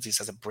build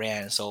this as a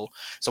brand. So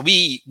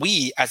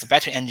we as a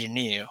battery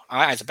engineer,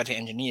 I as a battery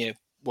engineer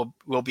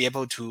will be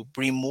able to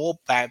bring more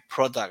bad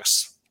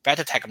products,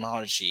 better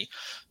technology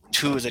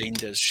to the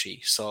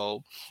industry.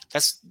 So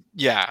that's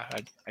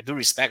I do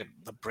respect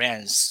the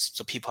brands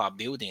the people are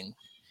building,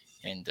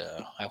 and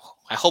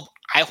I hope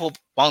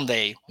one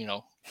day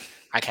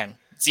I can.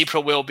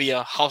 ZPro will be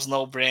a house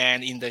no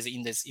brand in this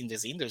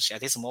industry. At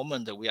this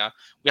moment, we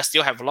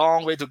still have a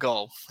long way to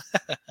go.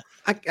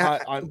 I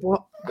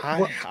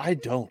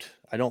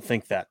don't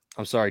think that.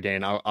 I'm sorry,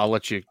 Dan. I'll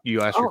let you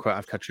ask your question.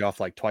 I've cut you off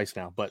like twice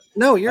now, but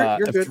no, you're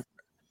good.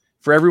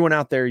 For everyone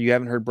out there, you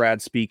haven't heard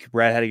Brad speak.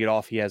 Brad had to get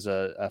off. He has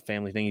a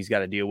family thing he's got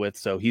to deal with,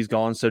 so he's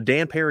gone. So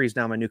Dan Perry is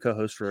now my new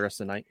co-host for the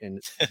rest of the night,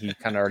 and he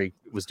kind of already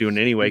was doing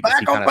it anyway, because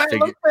he kind of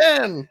figured.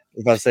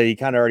 If I say he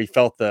kind of already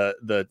felt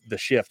the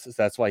shift, so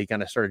that's why he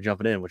kind of started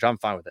jumping in, which I'm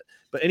fine with it.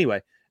 But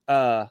anyway,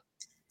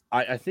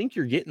 I think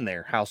you're getting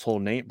there,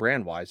 household name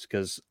brand wise,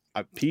 because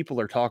people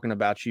are talking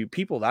about you.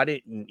 People that I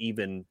didn't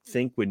even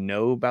think would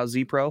know about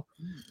ZPro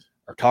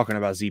are talking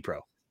about ZPro.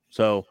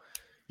 So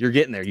you're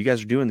getting there. You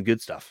guys are doing the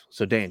good stuff.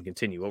 So Dan,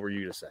 continue. What were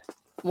you to say?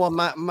 Well,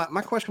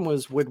 my question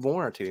was with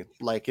warranty.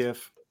 Like,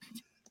 if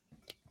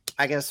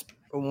I guess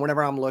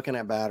whenever I'm looking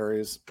at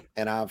batteries,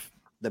 and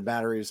the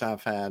batteries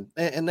I've had,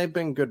 and they've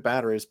been good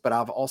batteries, but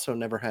I've also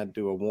never had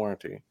to do a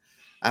warranty.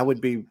 I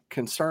would be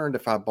concerned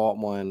if I bought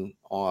one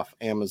off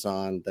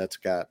Amazon that's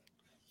got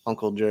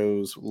Uncle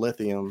Joe's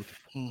lithium,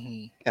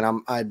 Mm-hmm.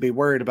 and I'd be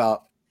worried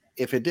about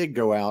if it did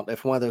go out,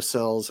 if one of those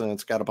cells and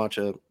it's got a bunch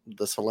of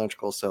the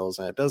cylindrical cells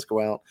and it does go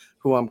out,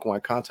 who I'm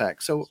going to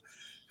contact. So,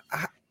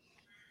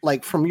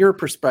 like from your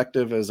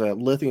perspective as a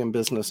lithium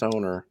business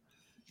owner,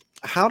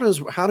 how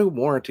do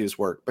warranties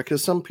work?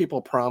 Because some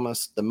people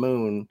promise the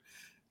moon.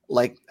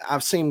 Like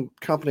I've seen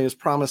companies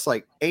promise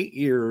like 8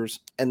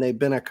 years and they've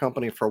been a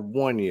company for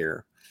 1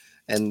 year,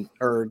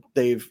 or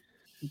they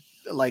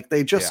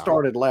just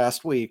started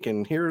last week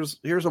and here's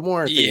a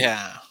warranty.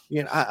 Yeah.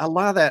 You know, a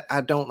lot of that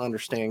I don't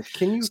understand.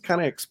 Can you kind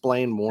of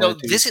explain No,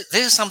 warranties? this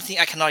is something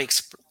I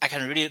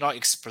can really not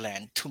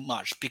explain too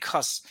much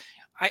because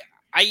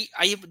I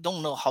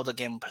don't know how the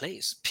game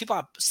plays.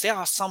 There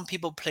are some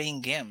people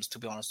playing games, to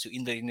be honest,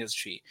 in the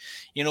industry.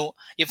 You know,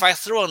 if I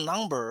throw a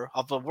number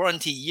of the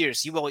warranty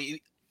years,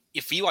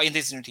 if you are in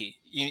this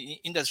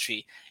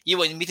industry, you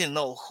will immediately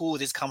know who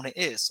this company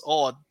is,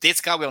 or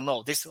this guy will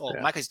know this. Oh,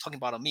 Michael is talking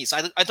about me, so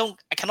I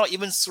cannot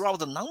even throw out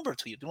the number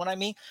to you. Do you know what I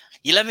mean?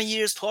 11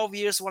 years, 12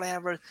 years,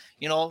 whatever.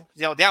 You know,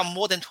 there are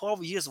more than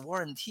 12 years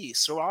warranty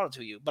throw out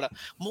to you. But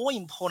more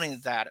important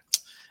is that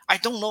I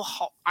don't know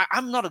how.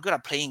 I'm not good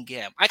at playing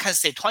game. I can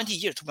say 20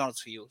 years, to be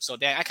honest with you. So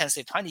then I can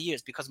say 20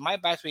 years because my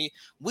battery,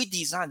 we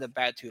designed the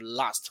battery to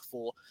last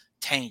for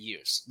 10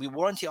 years. We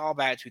warranty our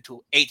battery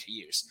to 8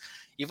 years.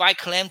 If I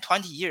claim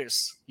 20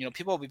 years, you know,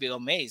 people will be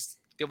amazed.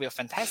 They will be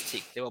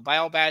fantastic. They will buy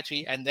our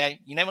battery, and then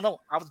you never know.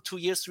 After 2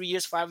 years, 3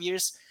 years, 5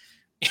 years,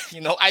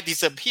 you know, I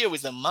disappear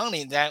with the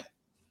money. Then,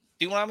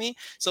 do you know what I mean?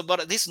 So,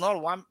 but this is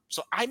not one.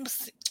 So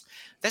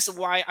that's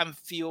why I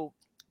feel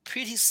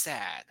pretty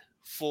sad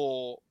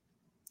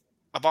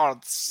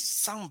about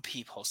some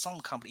people,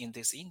 some company in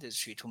this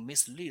industry to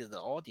mislead the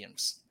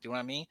audience. Do you know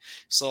what I mean?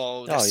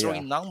 So they're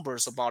throwing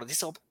numbers about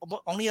this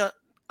only a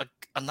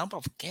number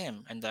of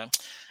game, and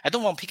I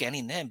don't want to pick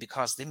any name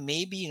because they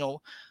maybe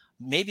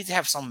they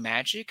have some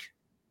magic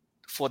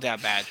for their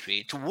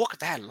battery to work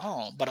that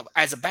long. But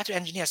as a battery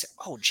engineer, I say,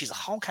 oh geez,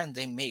 how can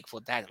they make for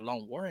that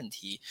long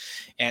warranty?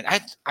 And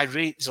I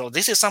really, so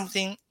this is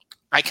something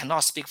I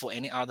cannot speak for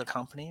any other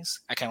companies.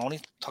 I can only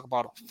talk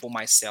about for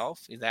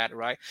myself. Is that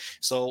right?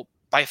 So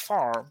by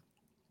far,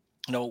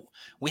 you know,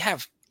 we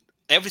have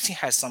everything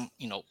has some,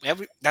 you know,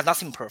 there's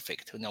nothing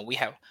perfect. You know,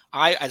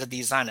 I as a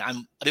designer,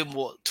 I'm a little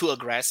more too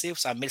aggressive,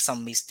 so I made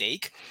some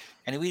mistake,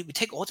 and we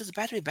take all this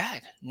battery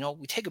back. You know,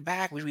 we take it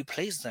back, we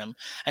replace them,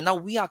 and now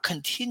we are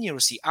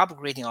continuously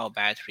upgrading our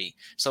battery.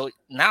 So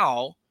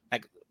now,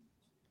 like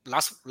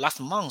last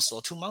month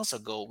or 2 months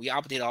ago, we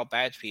updated our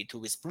battery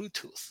with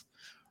Bluetooth.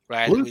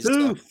 Right,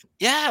 Bluetooth.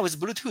 With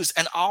Bluetooth,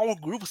 and our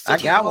group 31.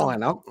 I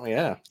got one.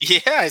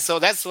 Yeah, so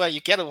that's why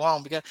you get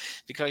one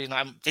because you know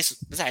I'm this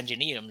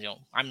engineer. You know,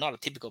 I'm not a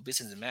typical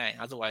businessman.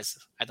 Otherwise,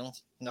 I don't.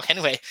 You know,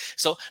 anyway.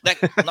 So like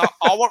now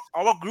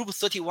our group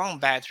 31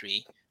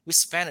 battery, we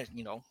spent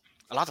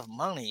a lot of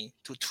money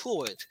to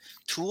tool it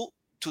to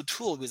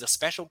tool with a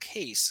special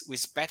case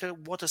with better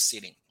water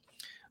sealing,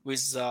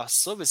 with a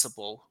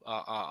serviceable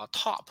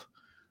top.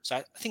 So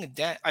I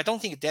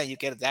don't think that you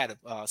get that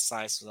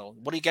size. So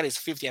what you get is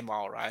 50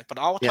 amp-hour, right? But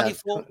our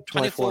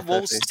 24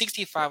 volts,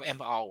 65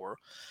 amp-hour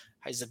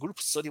is a group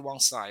 31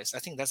 size. I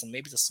think that's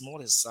maybe the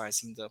smallest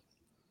size in the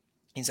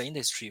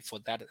industry for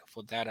that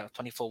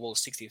 24 volt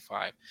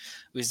 65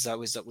 with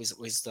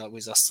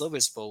a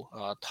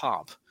serviceable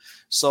top.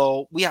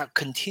 So we are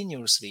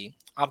continuously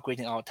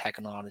upgrading our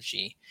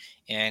technology,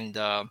 and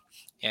I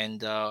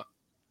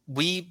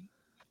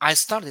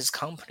started this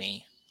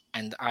company.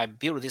 And I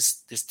built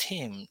this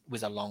team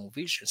with a long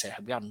vision. Say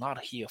we are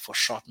not here for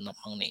short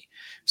money.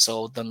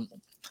 So the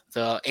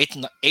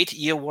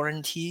 8-year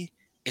warranty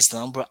is the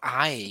number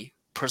I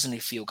personally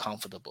feel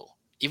comfortable.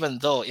 Even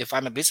though if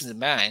I'm a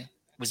businessman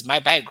with my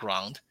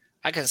background,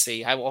 I can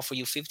say I will offer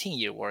you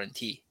 15-year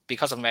warranty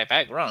because of my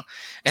background.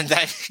 And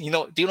then do you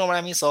know what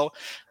I mean? So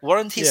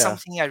warranty is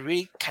something I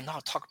really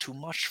cannot talk too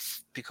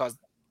much because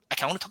I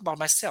can only talk about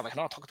myself. I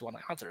cannot talk to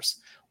others.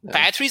 Yeah.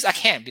 Batteries, I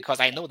can because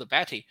I know the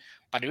battery,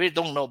 but I really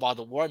don't know about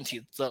the warranty,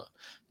 the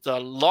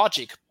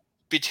logic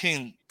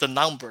between the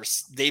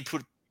numbers they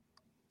put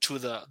to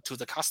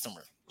the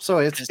customer. So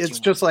it's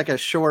just like a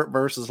short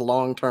versus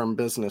long-term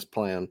business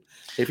plan.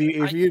 If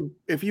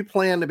you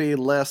plan to be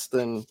less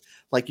than,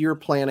 like you're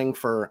planning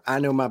for, I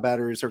know my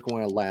batteries are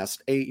going to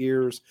last 8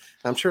 years.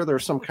 I'm sure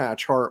there's some kind of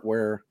chart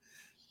where,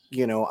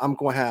 I'm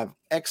going to have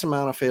X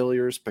amount of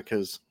failures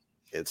because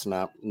it's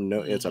a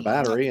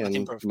battery and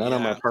none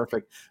of them are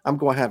perfect. I'm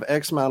going to have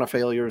X amount of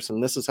failures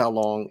and this is how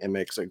long it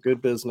makes a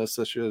good business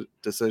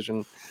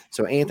decision.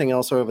 So anything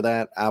else over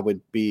that, I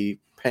would be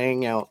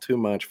paying out too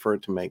much for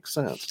it to make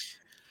sense.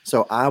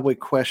 So I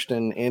would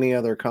question any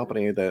other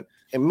company that,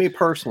 and me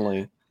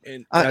personally,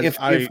 if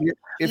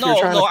you're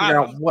trying to figure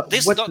out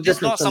what's the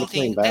difference in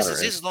between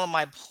batteries. This is not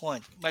my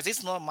point. But this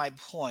is not my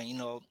point,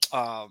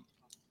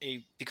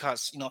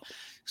 because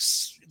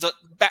the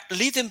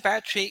lithium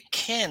battery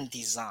can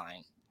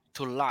design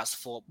to last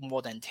for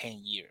more than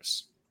 10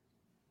 years.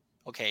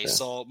 Okay,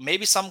 so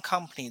maybe some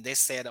company they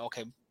said,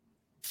 okay,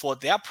 for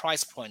their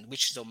price point,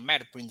 which so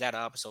Matt bring that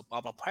up. So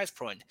about price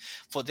point,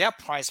 for their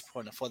price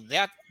point, for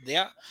their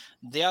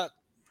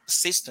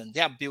system,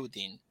 their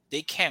building,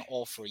 they can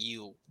offer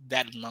you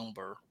that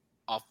number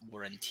of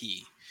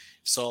warranty.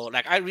 So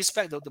like I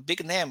respect the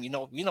big name,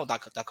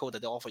 Dakota,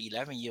 they offer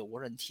 11-year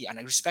warranty, and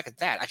I respect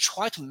that. I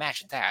try to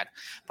match that,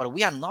 but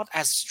we are not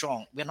as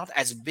strong, we're not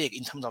as big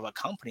in terms of a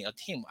company, a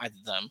team as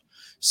them.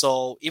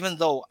 So even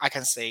though I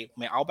can say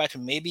our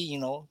battery maybe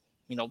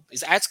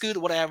is as good,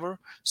 whatever.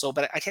 So,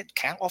 but I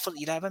can offer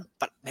 11,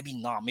 but maybe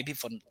not. Maybe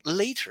for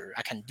later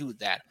I can do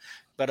that.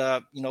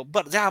 But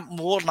but there are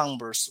more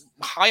numbers,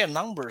 higher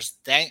numbers.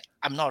 Then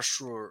I'm not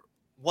sure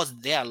what's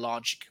their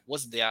logic,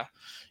 what's their,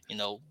 you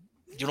know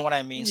what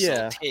I mean?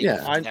 Yeah, So take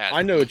that.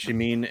 I know what you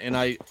mean, and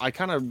I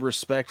kind of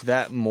respect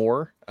that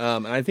more.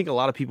 And I think a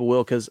lot of people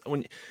will, because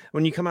when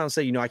you come out and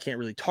say, I can't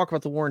really talk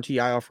about the warranty,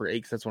 I offer 8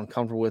 because that's what I'm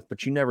comfortable with,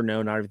 but you never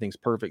know, not everything's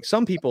perfect.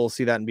 Some people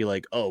see that and be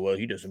like, oh, well,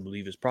 he doesn't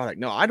believe his product.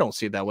 No, I don't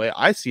see it that way.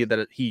 I see it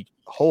that he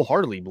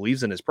wholeheartedly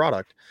believes in his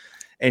product,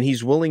 and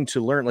he's willing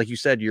to learn. Like you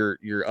said, you're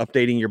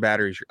updating your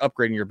batteries, you're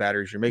upgrading your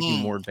batteries, you're making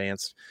them more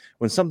advanced.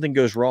 When something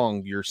goes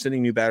wrong, you're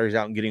sending new batteries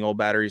out and getting old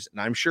batteries.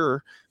 And I'm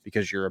sure,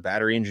 because you're a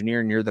battery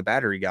engineer and you're the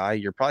battery guy,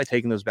 you're probably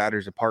taking those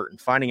batteries apart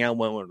and finding out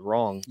what went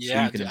wrong.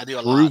 Yeah, so you can I do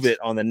improve it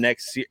on the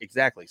next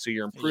exactly. So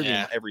you're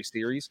improving every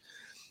series.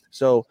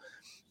 So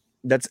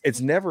it's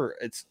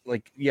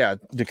like,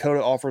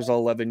 Dakota offers an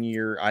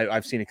 11-year.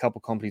 I've seen a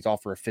couple companies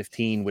offer a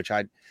 15, which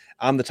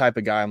I'm the type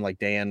of guy, I'm like,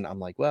 Dan, I'm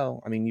like,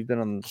 well, I mean, you've been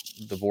on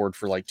the board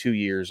for like 2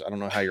 years. I don't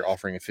know how you're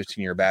offering a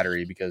 15-year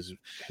battery, because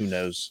who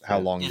knows how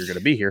long you're going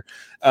to be here.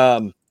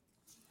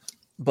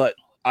 But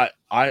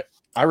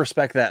I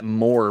respect that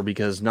more,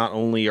 because not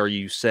only are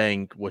you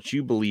saying what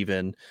you believe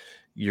in,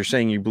 you're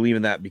saying you believe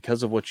in that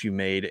because of what you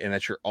made, and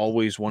that you're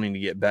always wanting to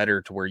get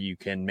better to where you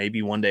can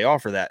maybe one day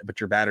offer that,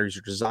 but your batteries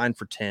are designed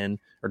for 10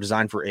 or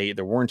designed for 8.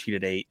 They're warranted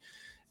at 8.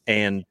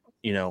 And,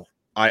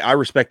 I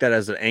respect that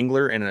as an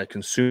angler and a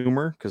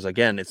consumer, because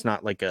again, it's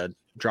not like a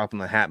drop in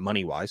the hat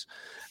money wise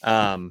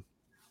to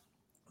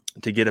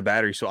get a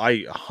battery. So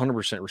I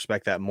 100%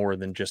 respect that more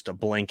than just a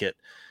blanket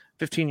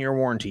 15-year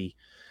warranty.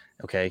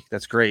 Okay,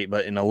 that's great.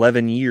 But in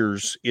 11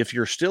 years, if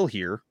you're still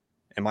here,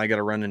 am I going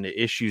to run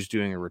into issues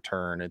doing a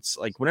return? It's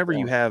like whenever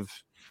you have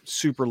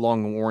super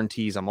long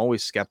warranties, I'm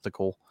always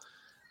skeptical.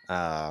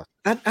 I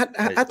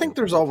think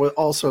there's always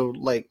also,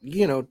 like,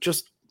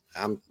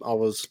 I'm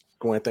always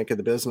going to think of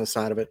the business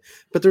side of it,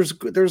 but there's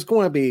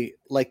going to be,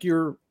 like,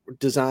 you're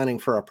designing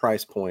for a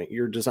price point.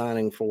 You're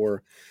designing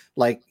for,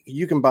 like,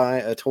 you can buy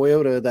a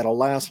Toyota that'll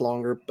last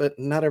longer, but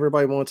not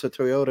everybody wants a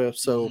Toyota.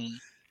 So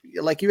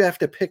like, you have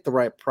to pick the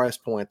right price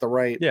point, the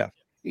right,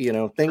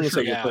 things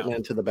that you're putting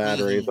into the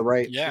battery, the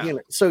right,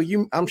 so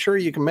I'm sure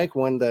you can make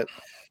one that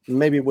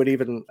maybe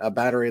a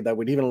battery that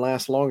would even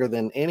last longer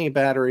than any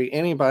battery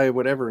anybody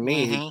would ever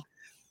need.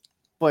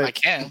 But I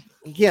can.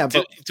 Yeah,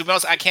 but to be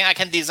honest, I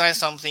can design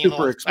something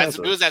super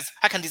expensive. as good as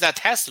I can design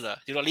Tesla,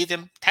 Tesla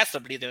lithium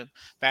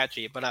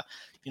battery, but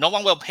no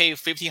one will pay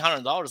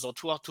 $1,500 or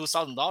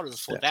 $2,000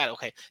 for that.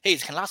 Okay, hey,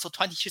 it can last for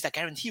 20 years. I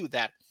guarantee you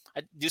that.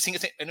 Do you think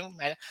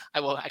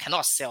I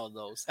cannot sell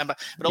those? But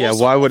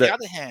also, why would on the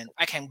other hand,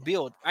 I can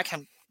build a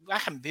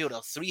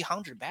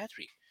 300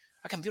 battery.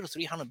 I can build a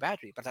 300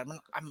 battery, but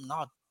I'm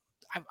not.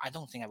 I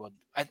don't think I would.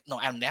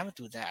 I'll never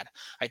do that.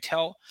 I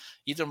tell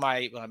either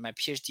my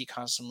PhD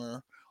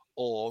customer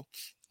or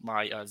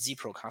my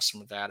ZPro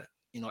customer that,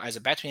 as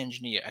a battery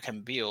engineer, I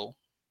can build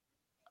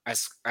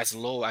as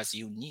low as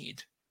you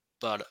need,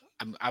 but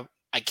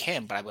I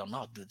can, but I will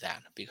not do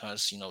that,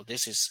 because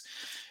this is,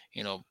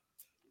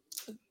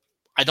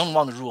 I don't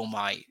want to ruin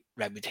my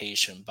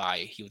reputation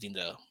by using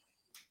the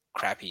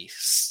crappy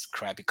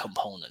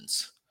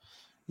components.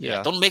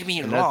 Yeah, don't make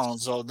me wrong.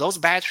 So those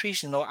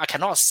batteries, I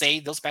cannot say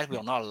those batteries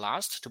will not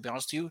last. To be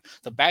honest with you,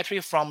 the battery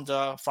from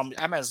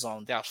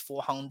Amazon, they are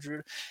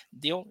 400.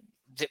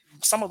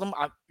 Some of them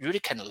really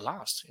can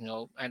last,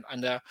 and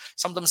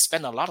some of them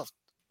spend a lot of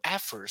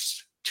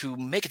efforts to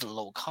make it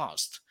low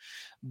cost,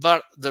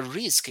 but the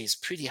risk is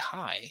pretty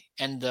high.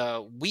 And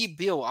we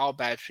build our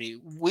battery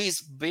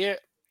with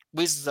the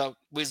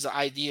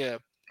idea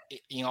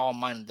in our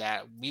mind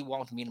that we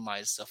want to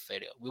minimize the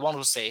failure. We want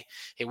to say,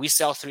 hey, we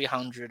sell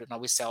 300, now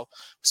we sell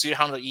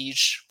 300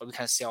 each, but we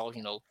can sell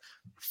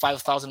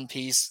 5,000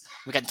 piece.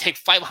 We can take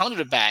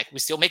 500 back. We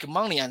still make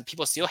money, and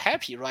people still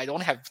happy, right?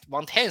 Only have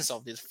 1/10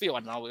 of this field,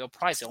 and now we'll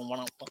price it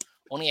on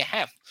only a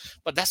half.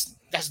 But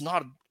that's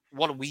not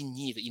what we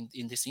need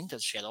in this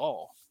industry at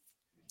all.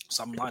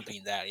 So I'm not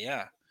doing that.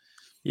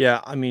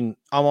 Yeah, I mean,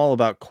 I'm all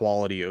about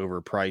quality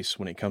over price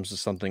when it comes to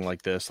something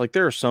like this. Like,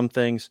 there are some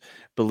things,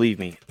 believe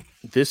me,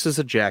 this is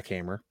a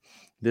jackhammer.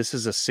 This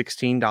is a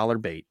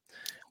 $16 bait.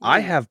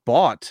 I have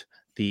bought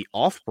the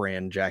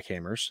off-brand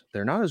jackhammers.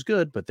 They're not as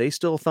good, but they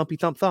still thump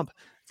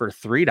for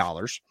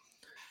 $3.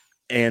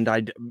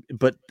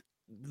 But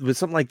with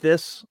something like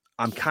this,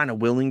 I'm kind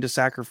of willing to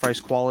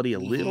sacrifice quality a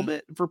little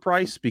bit for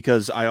price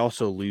because I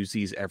also lose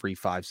these every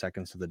 5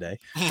 seconds of the day.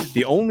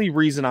 The only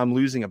reason I'm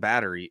losing a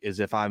battery is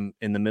if I'm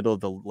in the middle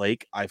of the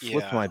lake, I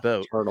flipped my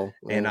boat.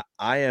 And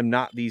I am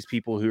not these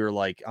people who are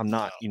like, I'm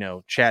not,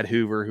 Chad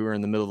Hoover, who are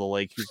in the middle of the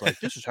lake, who's like,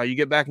 this is how you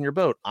get back in your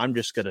boat. I'm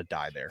just going to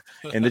die there.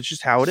 And it's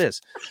just how it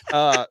is.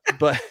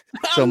 But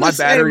so my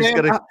battery's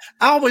going to.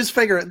 I always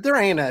figure there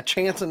ain't a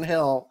chance in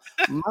hell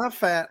my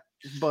fat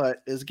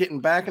butt is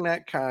getting back in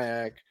that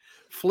kayak,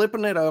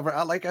 flipping it over.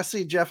 I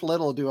see Jeff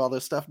Little do all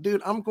this stuff.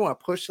 Dude, I'm going to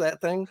push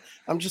that thing.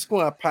 I'm just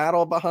going to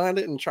paddle behind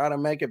it and try to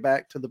make it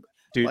back to the.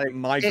 Dude,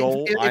 my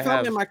goal. If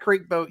I'm in my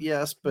creek boat,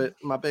 yes, but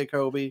my big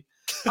Hobie,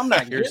 I'm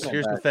not. Here's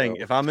the thing.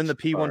 If I'm in the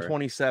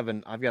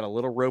P127, I've got a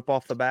little rope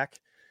off the back.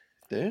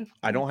 Dude.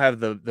 I don't have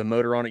the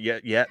motor on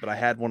it yet, but I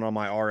had one on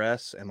my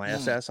RS and my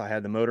SS. I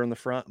had the motor in the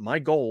front. My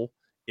goal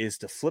is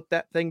to flip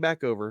that thing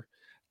back over,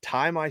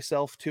 tie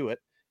myself to it,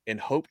 and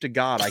hope to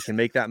God I can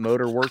make that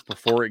motor work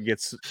before it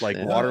gets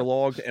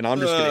waterlogged. And I'm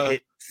just going to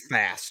hit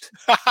fast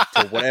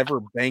to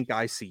whatever bank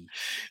I see.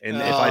 And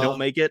if I don't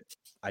make it,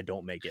 I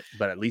don't make it.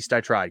 But at least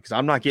I tried because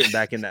I'm not getting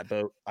back in that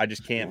boat. I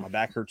just can't. My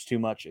back hurts too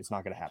much. It's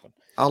not going to happen.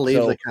 I'll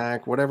leave the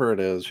kayak, whatever it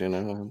is, I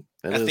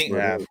think.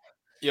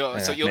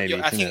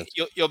 I think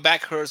your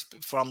back hurts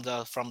from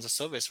the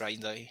service, right?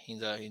 I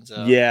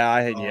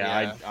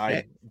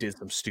did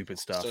some stupid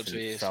stuff.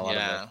 Fell out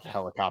of a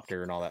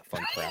helicopter and all that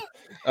fun crap.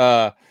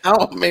 I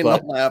don't mean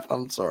to laugh.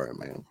 I'm sorry,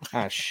 man.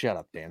 Shut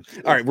up, Dan.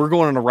 All right, we're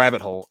going on a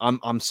rabbit hole.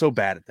 I'm so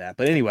bad at that.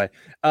 But anyway,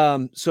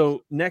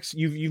 so next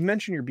you've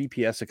mentioned your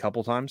BPS a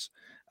couple times.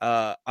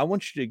 I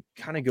want you to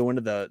kind of go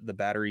into the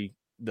battery,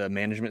 the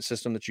management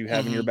system that you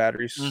have in your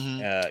batteries,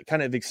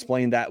 kind of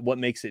explain that, what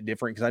makes it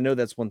different. Cause I know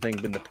that's one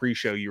thing in the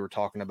pre-show you were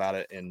talking about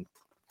it, and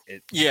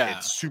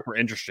it's super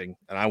interesting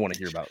and I want to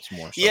hear about it some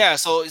more.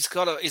 So it's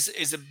called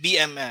it's a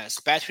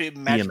BMS, battery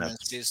management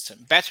system.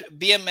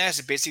 BMS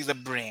is basically the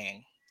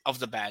brain of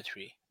the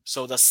battery.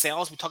 So the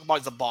cells we talk about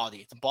is the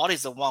body. The body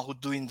is the one who's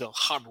doing the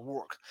hard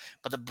work,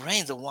 but the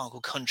brain is the one who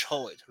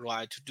control it,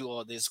 right? To do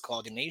all this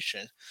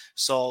coordination.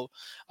 So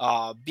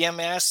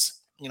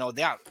BMS,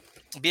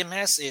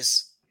 BMS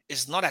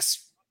is not as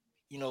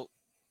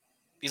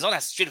it's not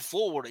as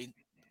straightforward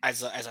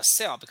as a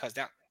cell, because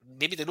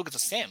maybe they look the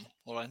same,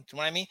 right? Do you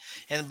know what I mean?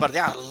 But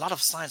there are a lot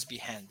of science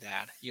behind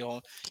that.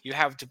 You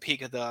have to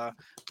pick you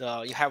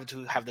have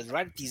to have the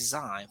right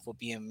design for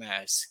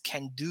BMS.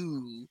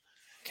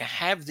 Can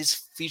have these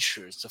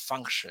features, the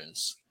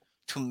functions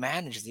to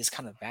manage this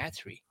kind of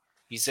battery.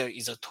 Is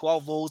a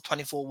 12 volts,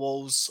 24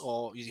 volts,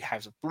 or you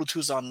have the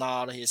Bluetooth or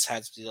not? It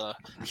has the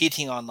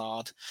heating or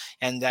not?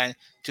 And then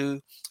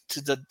to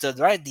the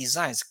right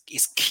design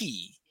is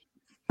key,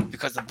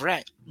 because the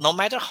brand, no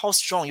matter how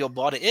strong your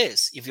body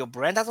is, if your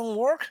brand doesn't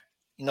work,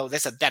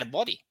 that's a dead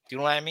body. Do you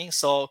know what I mean?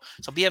 So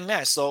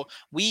BMS. So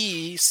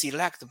we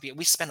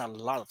we spend a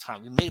lot of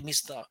time. We made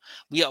mistake.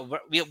 We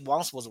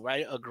once was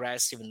very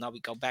aggressive, and now we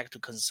go back to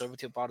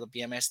conservative about the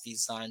BMS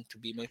design to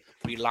be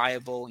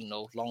reliable,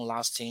 long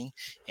lasting.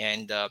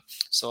 And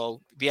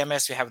so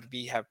BMS, you have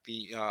to have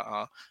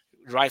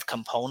right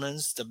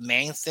components. The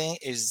main thing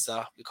is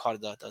we call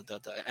it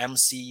the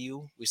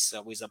MCU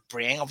with a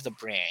brain of the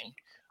brain,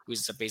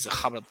 with the basic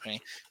hardware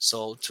brain.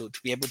 So to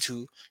be able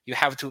to, you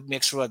have to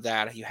make sure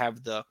that you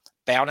have the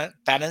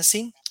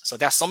balancing. So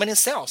there are so many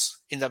cells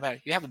in the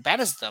battery. You have to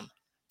balance them.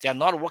 They are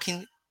not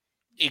working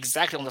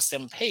exactly on the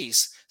same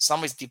pace.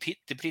 Some is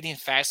depleting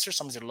faster,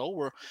 some is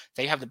lower.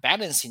 They have the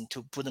balancing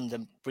to bring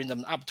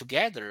them up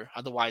together.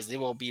 Otherwise, they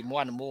will be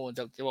more and more.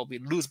 They will be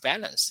lose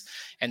balance.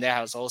 And there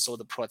has also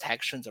the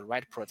protection, the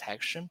right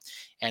protection,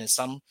 and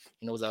some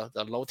the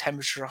low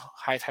temperature,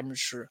 high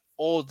temperature.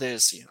 All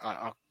this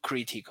are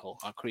critical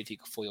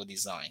for your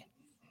design.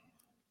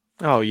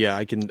 Oh yeah,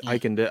 I can.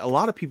 A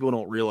lot of people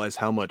don't realize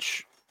how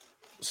much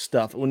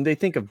stuff, when they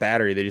think of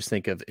battery, they just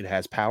think of it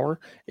has power,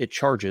 it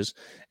charges,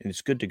 and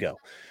it's good to go.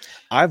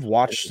 I've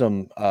watched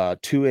some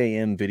 2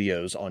 a.m.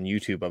 videos on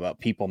YouTube about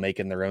people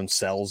making their own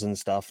cells and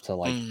stuff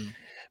to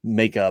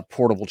make a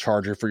portable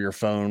charger for your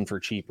phone for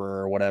cheaper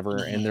or whatever.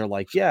 And they're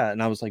like, yeah.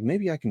 And I was like,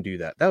 maybe I can do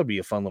that. That would be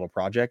a fun little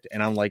project.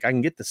 And I'm like, I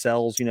can get the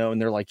cells,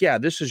 and they're like, yeah,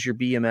 this is your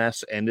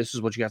BMS and this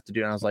is what you have to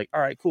do. And I was like,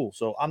 all right, cool.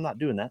 So I'm not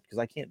doing that because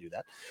I can't do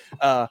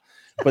that.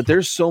 But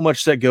there's so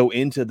much that go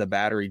into the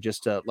battery,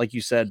 just to, like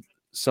you said,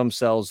 some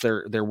cells,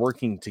 they're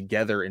working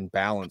together in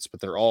balance,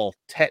 but they're all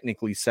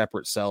technically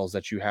separate cells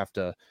that you have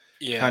to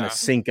kind of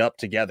sync up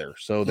together.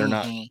 So they're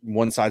not,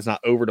 one side's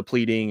not over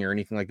depleting or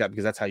anything like that,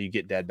 because that's how you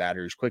get dead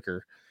batteries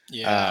quicker.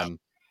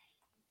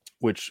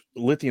 Which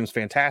lithium's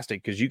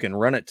fantastic because you can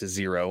run it to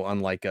zero,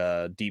 unlike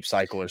a deep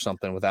cycle or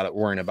something, without it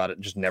worrying about it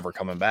just never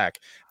coming back.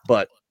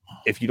 But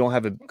if you don't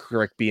have a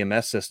correct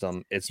BMS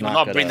system, it's you not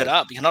cannot bring that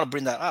up. You cannot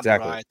bring that up,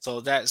 exactly. Right?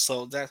 So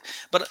that.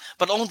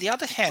 But on the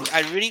other hand,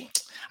 I really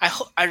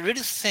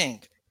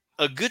think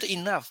a good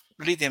enough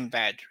lithium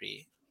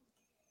battery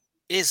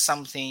is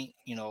something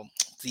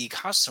the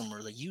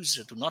customer, the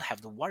user, do not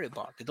have to worry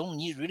about. They don't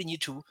really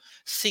need to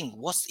think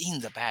what's in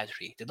the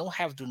battery. They don't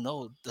have to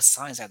know the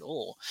science at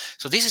all.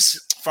 So this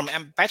is from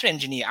a battery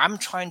engineer. I'm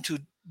trying to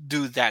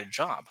do that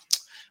job.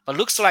 But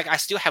looks like I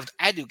still have to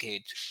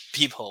educate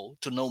people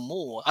to know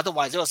more.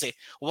 Otherwise, they'll say,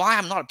 why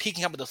I'm not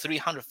picking up the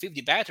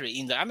 350 battery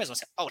in the Amazon?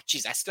 Say, oh,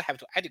 geez, I still have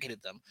to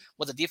educate them.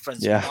 What's the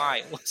difference? Yeah.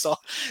 Why?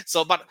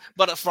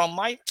 But from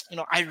my,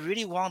 I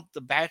really want the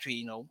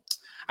battery,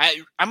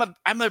 I'm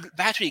a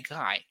battery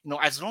guy.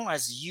 As long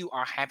as you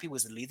are happy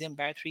with the lithium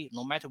battery,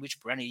 no matter which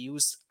brand you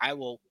use, I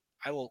will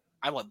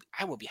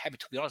be happy.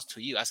 To be honest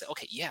to you, I said,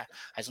 okay, yeah.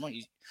 As long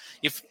as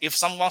if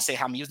someone say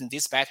I'm using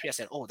this battery, I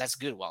said, oh, that's a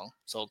good one.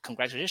 So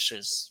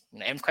congratulations.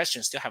 Any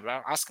questions still have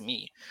to ask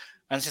me.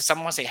 And so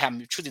someone say, hey,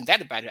 I'm choosing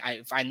that battery.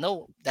 If I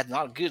know that's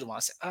not a good one, I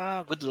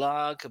say, good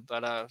luck.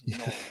 But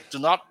do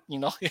not, do you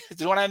know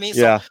what I mean?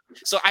 Yeah.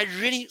 So I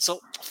really,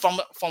 from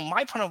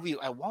my point of view,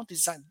 I want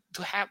design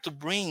to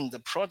bring the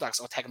products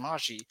or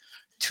technology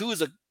to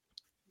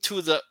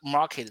the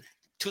market,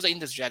 to the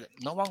industry.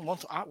 No one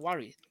wants to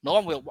worry. No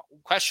one will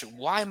question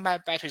why my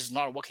battery is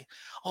not working.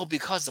 Oh,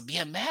 because the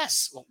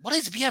BMS. What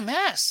is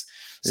BMS?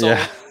 So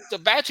the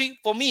battery,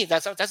 for me,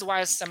 that's why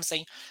I'm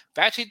saying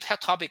battery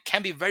topic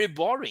can be very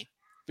boring,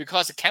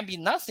 because it can be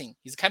nothing.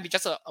 It can be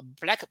just a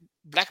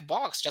black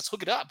box. Just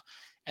hook it up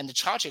and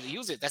charge it,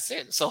 use it. That's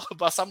it. So,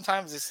 but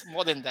sometimes it's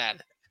more than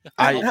that.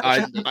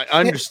 I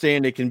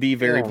understand it can be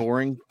very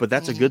boring, but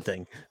that's a good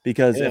thing,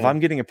 because if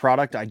I'm getting a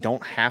product I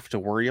don't have to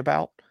worry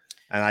about,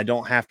 and I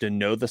don't have to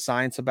know the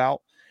science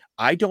about,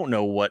 I don't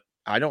know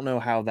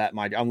how that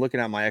I'm looking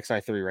at my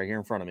Xi3 right here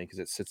in front of me, because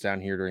it sits down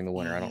here during the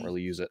winter. I don't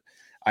really use it.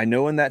 I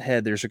know in that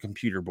head there's a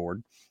computer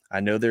board. I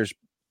know there's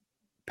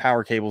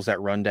power cables that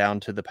run down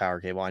to the power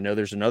cable. I know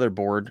there's another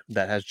board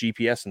that has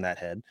GPS in that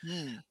head.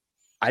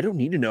 I don't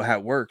need to know how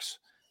it works,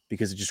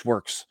 because it just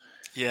works.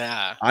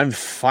 Yeah, I'm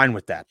fine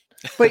with that.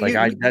 But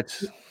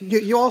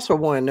you also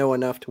want to know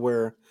enough to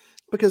where,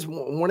 because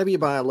whenever you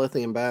buy a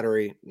lithium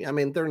battery, I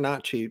mean, they're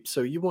not cheap.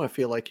 So you want to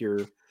feel like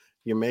you're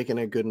making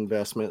a good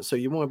investment. So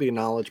you want to be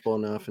knowledgeable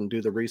enough and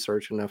do the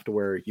research enough to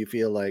where you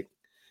feel like,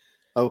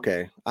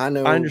 okay, I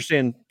know. I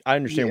understand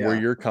where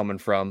you're coming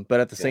from,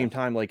 but at the same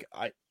time, like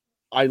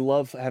I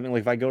love having,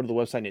 like, if I go to the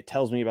website and it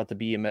tells me about the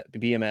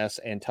BMS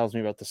and tells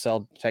me about the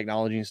cell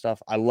technology and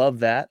stuff, I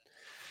love that.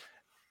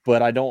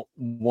 But I don't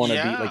want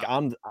to be like,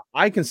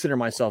 I consider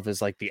myself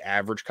as like the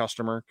average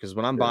customer, because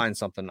when I'm buying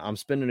something, I'm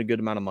spending a good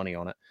amount of money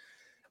on it.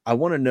 I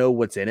want to know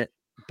what's in it,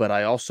 but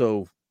I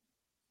also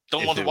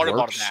don't want to worry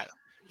about that.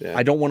 Yeah.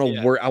 I don't want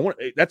to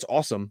worry. That's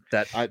awesome.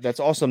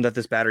 That's awesome that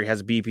this battery has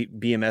a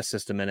BMS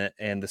system in it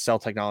and the cell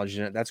technology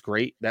in it. That's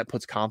great. That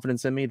puts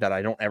confidence in me that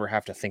I don't ever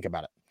have to think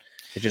about it.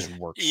 It just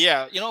works.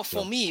 Yeah.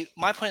 For me,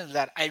 my point is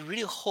that I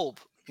really hope,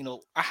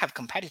 I have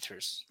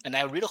competitors, and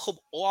I really hope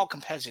all our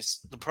competitors,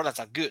 the products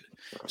are good.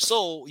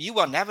 So you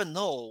will never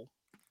know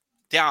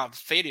there are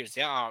failures.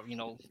 There are, you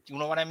know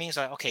what I mean?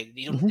 So, okay,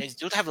 you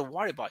don't have to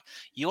worry about it.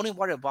 You only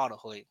worry about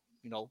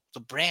the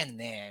brand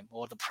name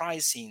or the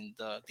pricing,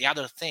 the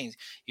other things.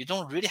 You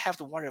don't really have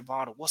to worry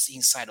about what's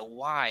inside or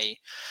why.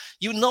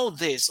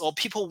 This, or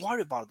people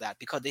worry about that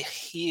because they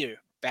hear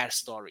bad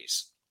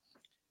stories.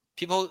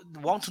 People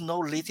want to know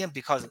lithium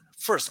because,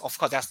 first, of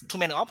course, there's too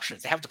many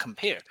options. They have to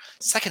compare.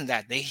 Second,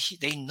 that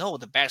they know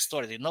the bad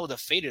story. They know the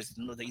failures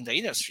in the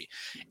industry.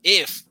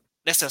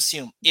 Let's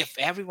assume, if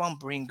everyone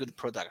bring good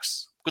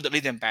products, good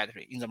lithium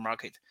battery in the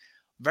market,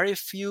 very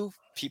few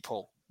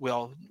people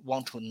will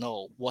want to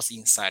know what's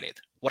inside it.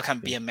 What kind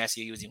of BMS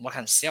you're using, what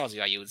kind of cells you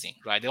are using,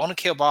 right? They only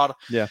care about,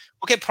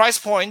 price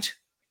point,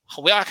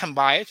 where I can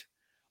buy it,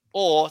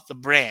 or the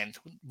brand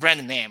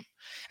name.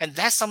 And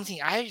that's something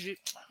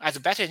as a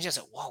battery engineer,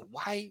 said, wow,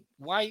 why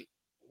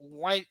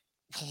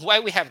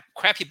we have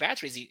crappy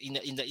batteries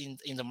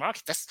in the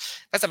market? That's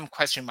I'm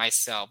questioning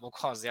myself. Of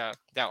course, there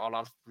are a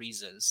lot of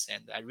reasons,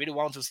 and I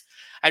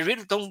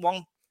really don't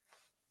want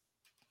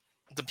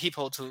the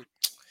people to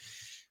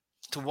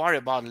worry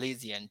about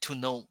lithium, to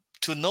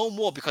know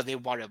more, because they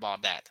worry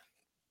about that.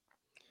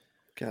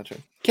 Gotcha.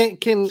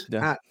 If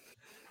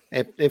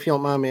you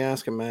don't mind me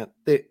asking, Matt,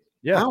 I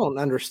don't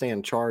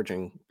understand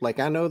charging. Like,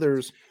 I know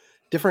there's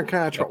different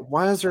kind of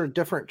why is there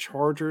different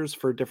chargers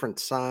for different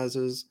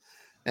sizes?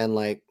 And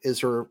like, is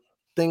there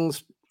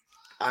things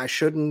I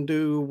shouldn't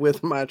do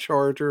with my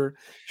charger?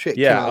 Can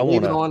I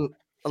leave it on?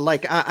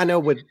 Like, I know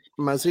with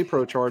my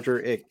ZPro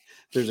charger,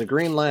 there's a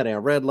green light and a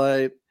red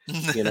light.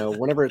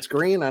 Whenever it's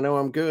green, I know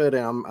I'm good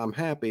and I'm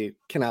happy.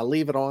 Can I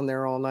leave it on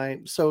there all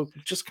night? So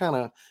just kind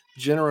of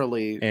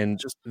generally,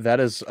 and that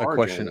is a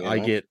question I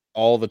get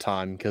all the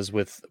time, because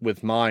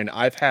with mine,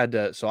 I've had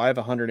to. So I have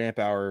a 100 amp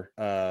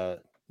hour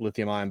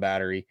lithium ion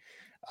battery.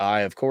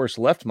 I of course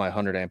left my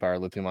 100 amp hour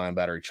lithium ion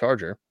battery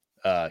charger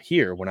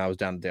here when I was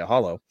down at Dale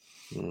Hollow,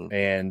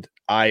 and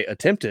I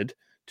attempted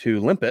to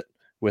limp it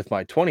with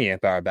my 20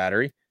 amp hour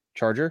battery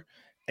charger,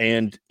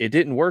 and it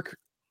didn't work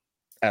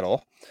at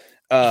all.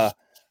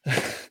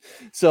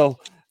 So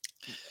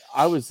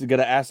I was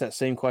gonna ask that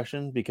same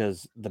question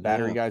because the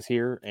battery guy's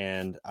here,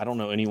 and I don't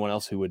know anyone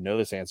else who would know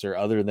this answer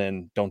other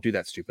than "Don't do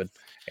that, stupid,"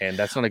 and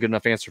that's not a good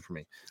enough answer for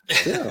me.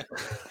 Yeah.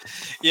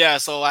 Yeah.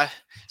 So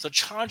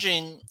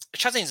charging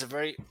is a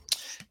very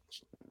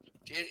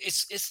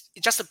it's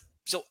just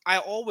so I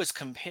always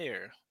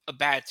compare a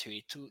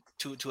battery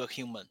to a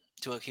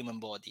human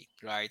body,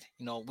 right?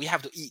 We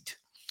have to eat,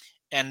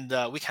 and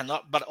we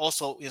cannot, but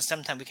also in the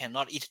same time we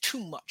cannot eat too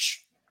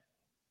much.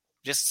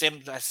 Just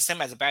same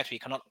as a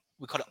battery,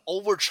 we call it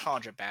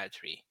overcharge a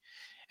battery.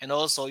 And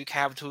also you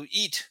have to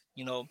eat,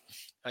 you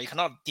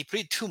cannot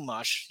deplete too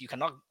much. You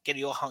cannot get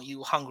you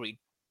hungry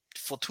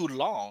for too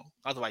long,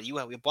 otherwise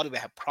your body will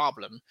have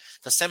problem.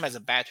 The same as a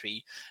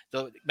battery.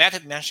 The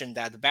Matt mentioned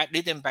that the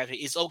lithium battery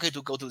is okay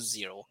to go to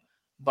zero,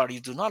 but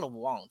you do not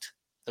want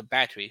the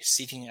battery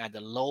sitting at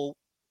the low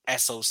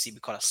SOC,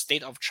 because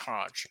state of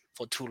charge,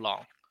 for too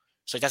long.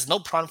 So there's no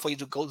problem for you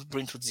to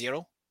bring to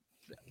zero,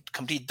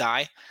 complete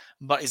die,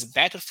 but it's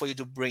better for you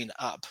to bring it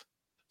up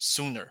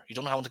sooner. You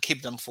don't have to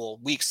keep them for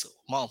weeks,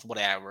 months,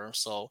 whatever.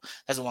 So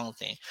that's one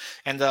thing.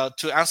 And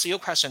to answer your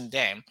question,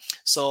 Dan,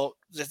 so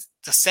the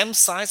same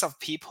size of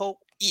people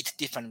eat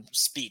different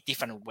speed,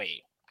 different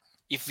way.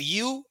 I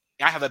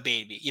have a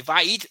baby. If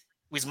I eat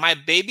with my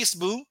baby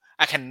spoon,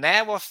 I can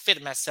never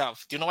feed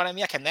myself. Do you know what I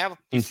mean? I can never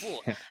be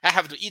full. I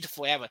have to eat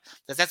forever.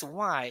 That's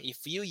why if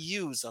you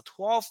use a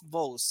 12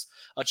 volts,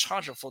 a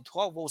charger for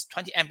 12 volts,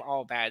 20 amp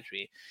hour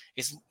battery,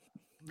 it's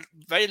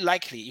very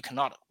likely you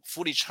cannot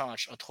fully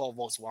charge a 12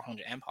 volts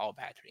 100 amp hour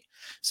battery.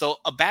 So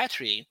a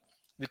battery,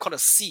 we call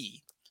it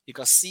C,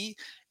 because C,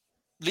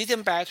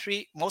 lithium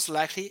battery, most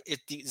likely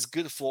it is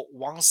good for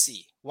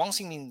 1C.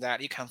 1C means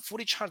that you can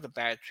fully charge the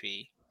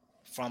battery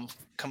from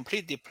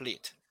complete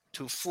deplete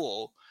to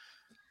full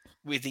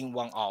within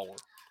 1 hour.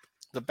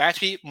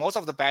 Most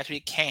of the battery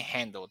can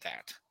handle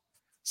that.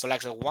 So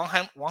like the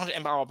 100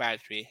 amp hour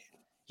battery,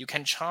 you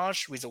can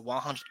charge with a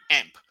 100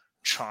 amp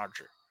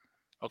charger.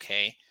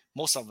 Okay,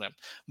 most of them.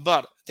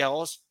 But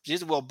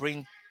this will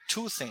bring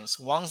two things.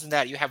 One is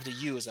that you have to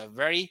use a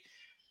very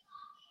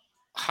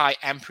high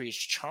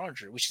amperage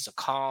charger, which is a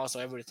cost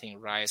of everything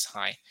rise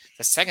high.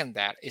 The second,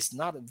 that is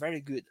not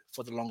very good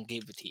for the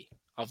longevity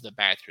of the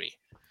battery.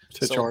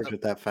 To charge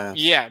it that fast.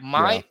 Yeah,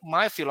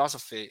 my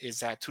philosophy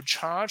is that to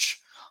charge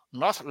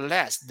not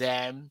less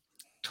than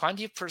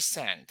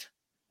 20%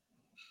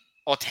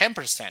 or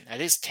 10%, at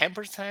least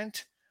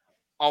 10%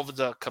 of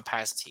the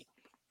capacity.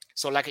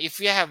 So like if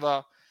you have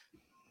a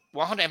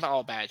 100 amp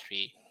hour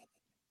battery,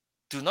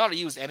 do not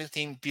use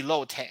anything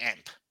below 10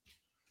 amp.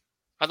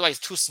 Otherwise,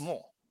 it's too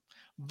small.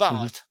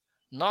 But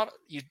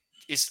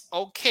it's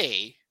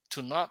okay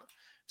to not.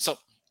 So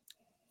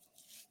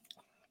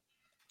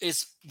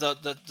it's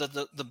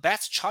the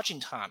best charging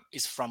time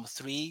is from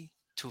 3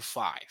 to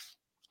 5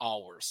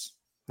 hours.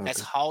 Okay.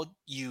 That's how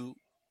you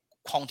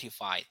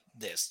quantify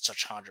this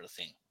charger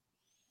thing.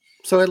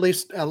 So at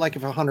least like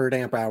if 100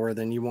 amp hour,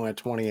 then you want a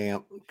 20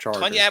 amp charger.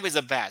 20 amp is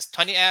the best.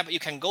 20 amp, you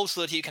can go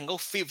 30, you can go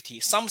 50.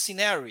 Some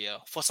scenario,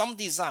 for some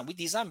design, we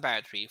design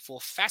battery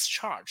for fast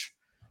charge.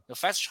 The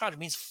fast charge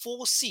means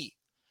 4C.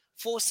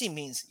 4C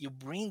means you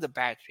bring the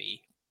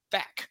battery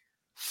back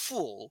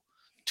full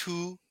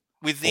to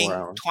within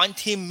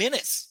 20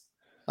 minutes.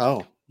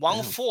 Oh.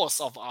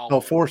 1/4 of our.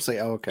 Oh, 4C.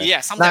 Oh, okay.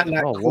 Yeah, sometimes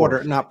not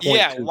quarter, not 0.25.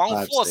 Yeah,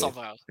 1/4 of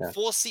our.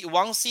 4C,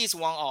 1C is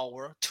 1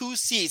 hour.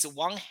 2C is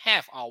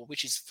 1/2 hour,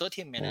 which is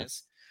 30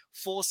 minutes.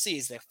 4C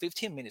is like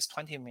 15 minutes,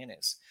 20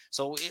 minutes.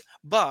 So,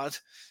 but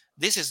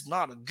this is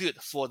not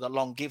good for the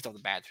longevity of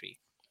the battery.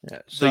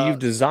 Yeah. So you've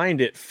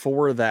designed it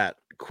for that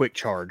quick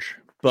charge.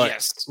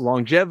 But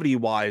longevity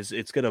wise,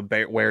 it's going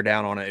to wear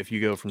down on it if you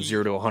go from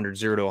 0 to 100,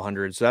 0 to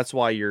 100. So that's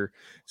why you're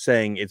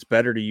saying it's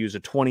better to use a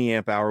 20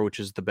 amp hour, which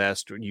is the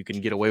best. You can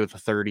get away with a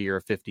 30 or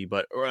a 50,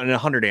 but in a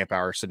 100 amp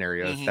hour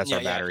scenario, that's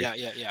our battery.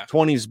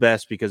 20 is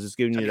best because it's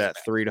giving you that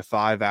 3 to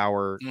 5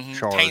 hour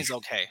charge. 10 is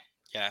okay.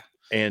 Yeah.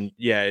 And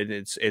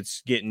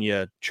it's getting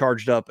you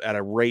charged up at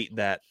a rate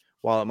that,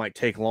 while it might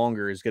take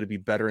longer, is going to be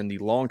better in the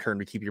long term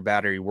to keep your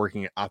battery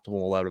working at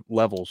optimal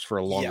levels for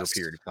a longer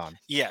period of time.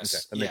 Yes.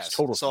 Okay. That makes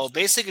total sense. So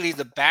basically,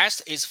 the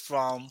best is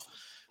from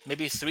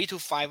maybe 3 to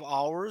 5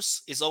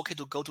 hours. It's okay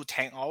to go to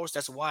 10 hours.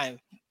 That's why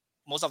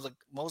most of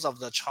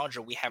the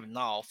charger we have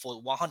now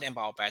for 100 amp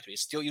hour battery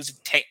is still using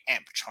 10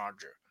 amp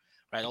charger,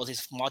 right? All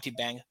these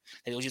multi-bank,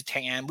 they use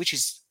 10 amp, which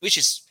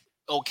is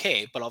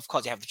okay, but of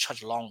course you have to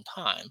charge a long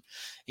time.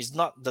 It's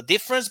not the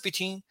difference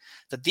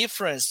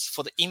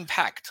for the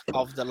impact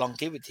of the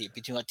longevity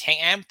between a 10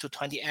 amp to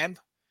 20 amp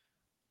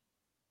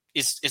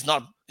is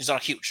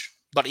not huge.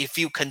 But if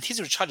you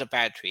continue to charge a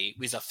battery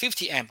with a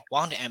 50 amp,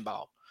 100 amp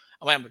hour,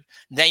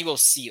 then you will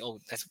see,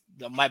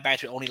 my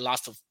battery only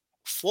lasts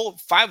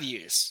 4-5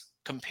 years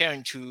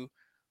comparing to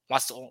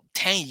last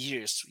 10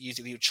 years if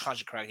you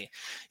charge it correctly.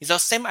 It's the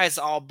same as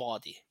our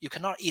body. You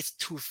cannot eat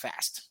too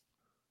fast.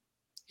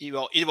 It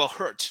will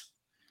hurt.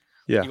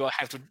 Yeah. You will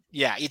have to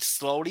eat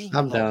slowly.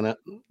 I've done it.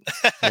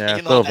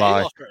 Yeah, so have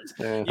I.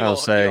 I'll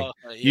say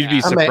you'd be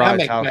surprised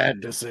I make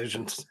bad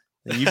decisions.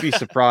 You'd be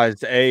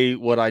surprised.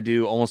 What I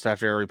do almost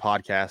after every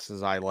podcast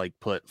is I like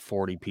put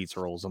 40 pizza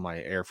rolls in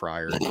my air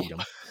fryer and eat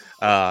them.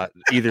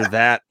 Either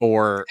that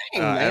or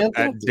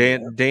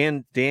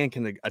Dan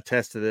can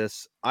attest to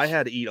this. I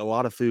had to eat a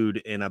lot of food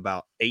in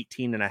about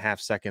 18 and a half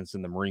seconds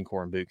in the Marine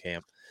Corps in boot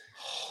camp.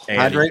 And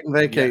hydrate and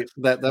vacate.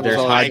 That was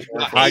all.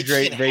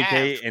 Hydrate,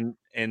 vacate,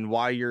 and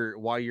while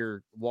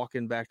you're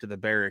walking back to the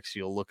barracks,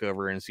 you'll look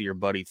over and see your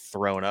buddy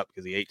throwing up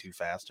because he ate too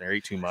fast or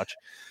ate too much.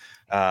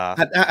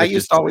 I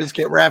used to always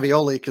get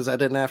ravioli because I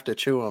didn't have to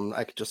chew them.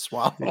 I could just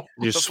swallow.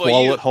 Just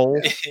swallow it whole.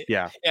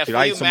 Yeah. Dude,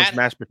 I ate so much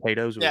mashed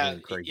potatoes. It was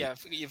really crazy. Yeah.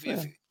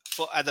 If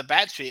for the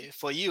battery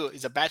for you,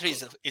 the battery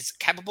is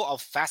capable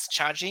of fast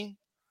charging,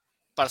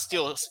 but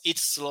still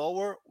it's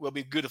slower will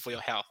be good for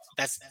your health.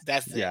 That's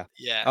yeah. it.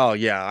 Yeah. Oh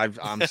yeah.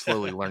 I'm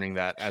slowly learning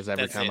that as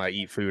every time I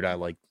eat food, I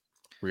like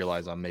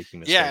realize I'm making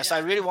mistakes. Yes, I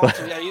really want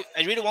to.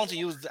 I really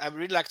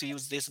like to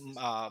use this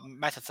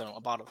method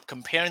about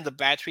comparing the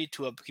battery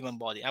to a human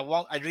body. I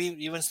really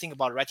even think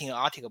about writing an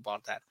article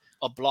about that,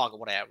 or blog, or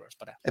whatever.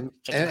 But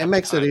it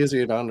makes it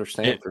easier to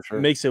understand for sure.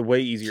 It makes it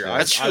way easier.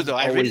 That's true, though.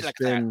 I really like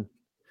that.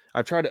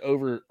 I've tried to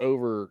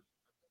over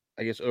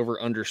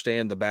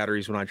understand the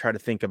batteries when I try to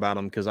think about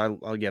them because I'm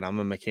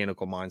a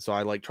mechanical mind, so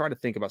I like try to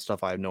think about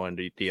stuff I have no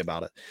idea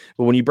about it.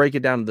 But when you break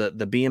it down, the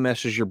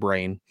BMS is your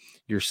brain,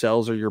 your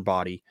cells are your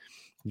body.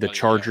 The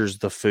charger's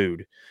the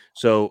food.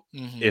 So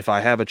if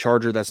I have a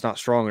charger that's not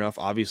strong enough,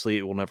 obviously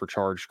it will never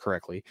charge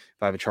correctly.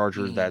 If I have a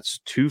charger that's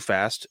too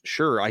fast,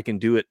 sure, I can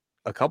do it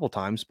a couple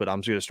times, but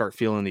I'm going to start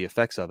feeling the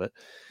effects of it.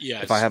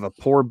 Yes. If I have a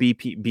poor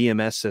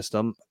BMS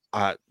system,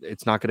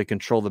 it's not going to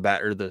control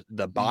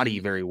the body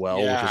very well,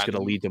 which is going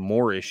to lead to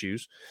more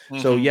issues.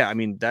 So yeah, I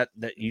mean that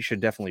you should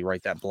definitely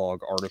write that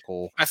blog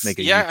article. Make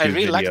a YouTube I really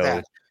video, like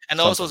that. And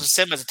something. also the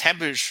same as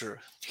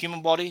temperature.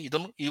 Human body,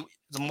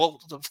 the more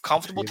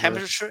comfortable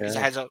temperature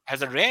has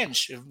a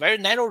range, a very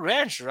narrow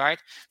range, right?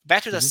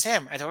 Battery the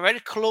same, and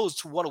very close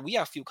to what we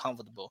are feel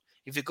comfortable.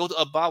 If you go to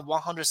above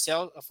 100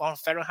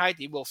 Fahrenheit,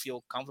 it will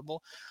feel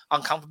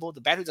uncomfortable.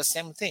 The battery the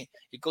same thing.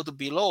 You go to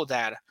below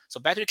that, so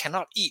battery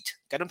cannot eat,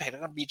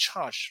 cannot be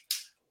charged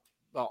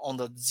on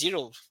the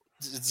zero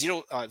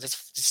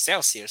this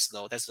Celsius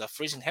though. That's the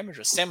freezing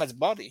temperature, same as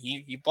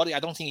body. Your body, I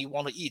don't think you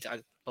want to eat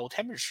at low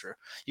temperature.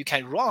 You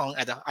can run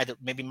at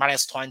maybe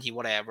minus 20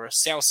 whatever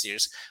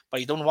Celsius, but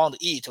you don't want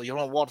to eat or you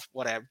don't want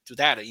whatever do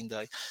that in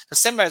the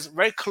same as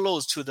very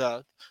close to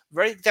they're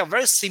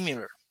very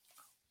similar.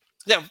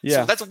 So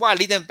that's why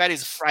lithium battery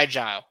is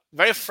fragile,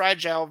 very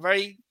fragile,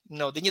 very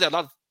they need a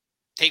lot of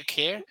take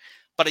care.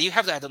 But you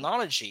have the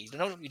knowledge. You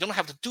don't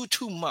have to do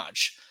too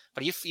much.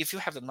 But if you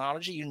have the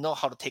knowledge, you know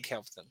how to take care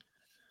of them.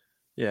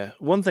 Yeah,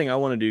 one thing I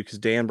want to do because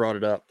Dan brought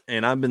it up,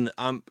 and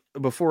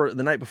before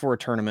the night before a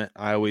tournament,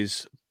 I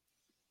always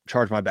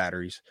charge my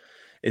batteries.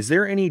 Is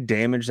there any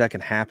damage that can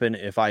happen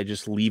if I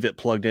just leave it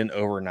plugged in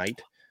overnight,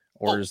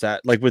 or is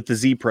that like with the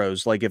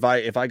ZPros? Like if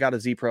I got a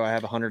ZPro, I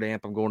have 100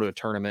 amp, I'm going to a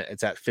tournament,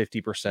 it's at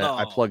 50%.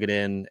 I plug it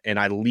in and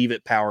I leave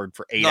it powered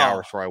for 8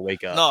 hours before I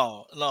wake up.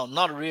 No,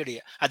 not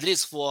really. At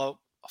least for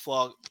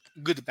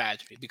good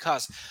battery,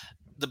 because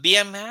the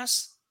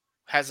BMS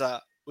has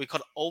we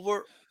call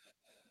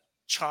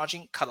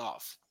overcharging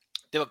cutoff.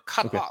 They will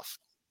cut off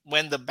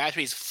when the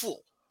battery is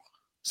full,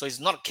 so it's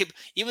not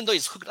even though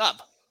it's hooked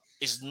up,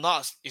 it's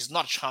not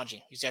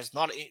charging. It's just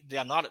not. They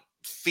are not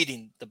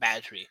feeding the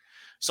battery,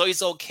 so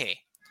it's okay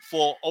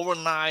for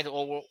overnight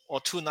or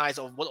 2 nights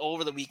or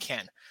over the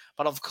weekend.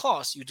 But of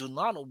course, you do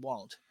not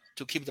want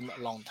to keep them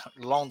a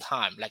long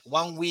time, like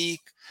 1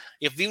 week.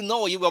 If you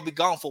know you will be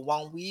gone for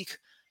 1 week,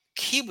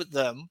 keep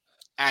them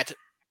at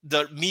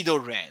the middle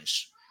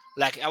range.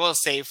 Like I will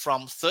say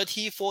from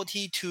 30,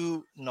 40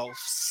 to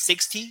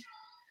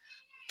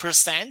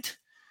 60%.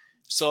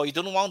 So you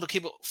don't want to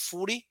keep it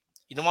fully.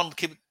 You don't want to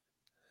keep it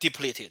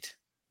depleted.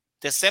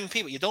 The same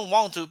people, you don't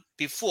want to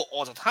be full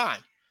all the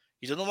time.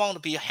 You don't want to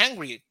be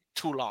hungry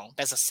too long.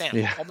 That's the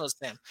same, almost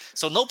the same.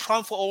 So no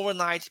problem for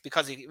overnight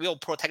because it will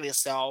protect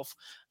itself.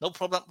 No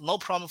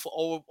problem for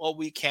all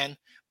weekend.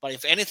 But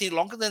if anything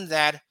longer than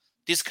that,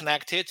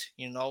 disconnected,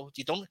 you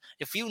don't.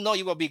 If you know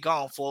you will be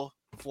gone for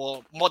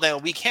more than a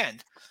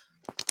weekend,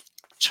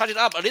 charge it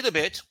up a little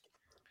bit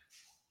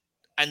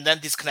and then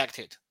disconnect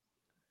it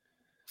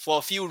for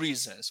a few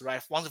reasons,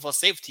 right? One, for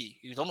safety.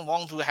 You don't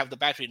want to have the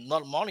battery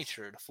not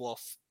monitored for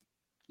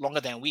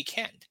longer than a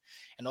weekend.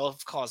 And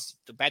of course,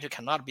 the battery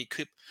cannot be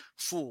kept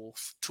full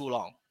too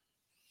long.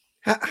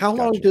 How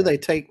long do they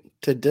take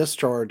to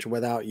discharge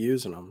without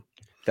using them?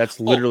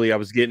 That's literally, I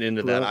was getting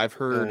into that. I've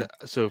heard,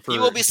 so for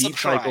deep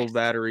cycle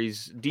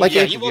batteries, you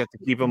have to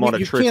keep them on a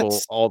trickle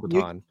all the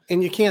time.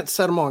 And you can't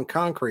set them on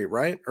concrete,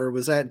 right? Or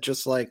was that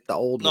just like the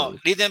old one? No,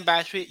 lithium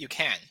battery, you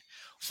can.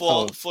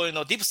 For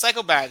deep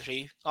cycle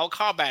battery or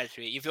car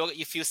battery,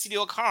 if you sit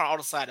your car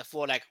outside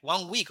for like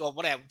 1 week or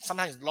whatever,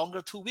 sometimes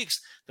longer, 2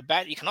 weeks, the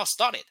battery, you cannot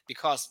start it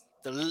because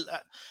the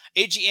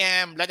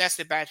AGM lead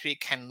acid battery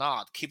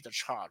cannot keep the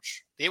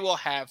charge. They will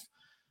have,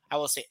 I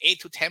will say, 8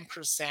 to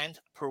 10%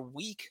 per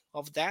week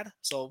of that.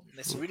 So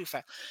that's really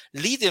fast.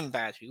 Lithium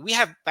battery, we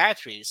have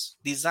batteries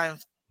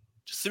designed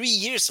 3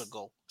 years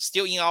ago,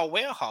 still in our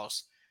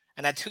warehouse,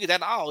 and I took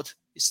that out.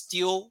 It's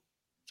still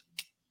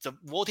the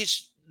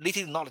voltage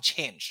literally not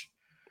change.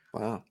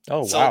 Wow.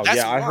 Oh So wow. that's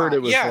Yeah, I heard why.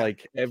 it was Yeah,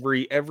 like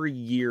every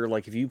year,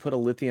 like if you put a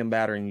lithium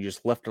battery and you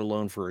just left it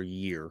alone for a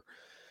year,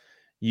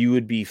 you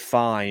would be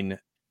fine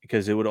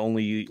because it would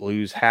only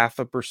lose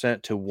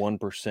 0.5% to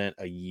 1%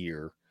 a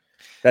year.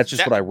 That's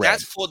just what I read.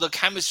 That's for the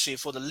chemistry,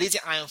 for the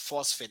lithium iron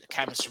phosphate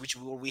chemistry, which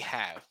we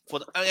have. For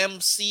the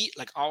NMC,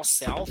 like our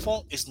cell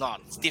phone, is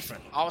not. It's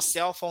different. Our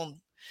cell phone,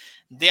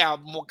 they are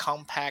more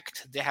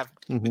compact. They have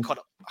we call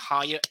it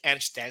higher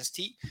energy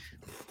density,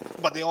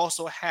 but they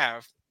also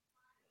have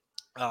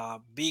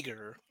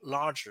bigger,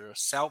 larger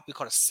we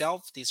call it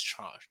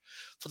self-discharge.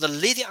 For the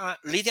lithium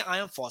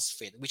iron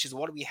phosphate, which is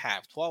what we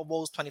have, 12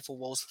 volts, 24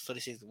 volts,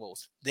 36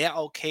 volts, they are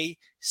okay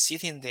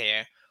sitting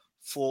there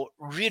for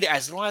really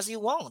as long as you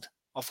want.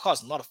 Of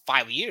course, not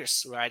 5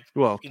 years, right?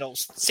 Well,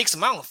 6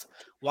 months,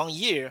 1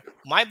 year.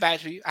 My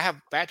battery, I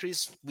have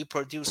batteries we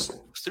produced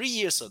 3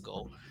 years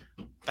ago,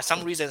 for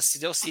some reason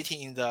still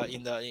sitting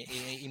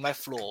in my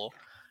floor,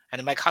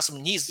 and my customer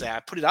needs that. I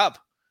put it up.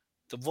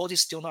 The voltage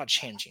is still not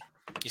changing.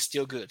 It's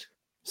still good.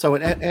 So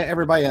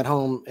everybody at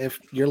home, if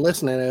you're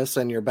listening to this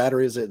and your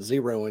battery is at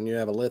 0 and you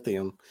have a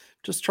lithium,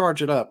 just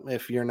charge it up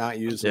if you're not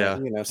using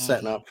it,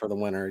 setting up for the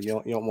winter.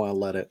 You don't want to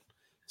let it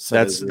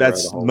set at 0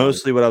 That's the whole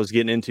mostly what I was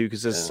getting into,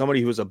 because as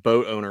somebody who was a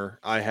boat owner,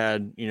 I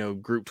had,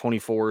 group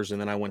 24s, and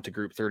then I went to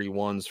group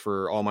 31s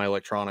for all my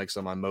electronics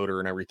and my motor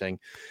and everything.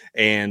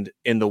 And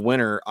in the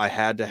winter, I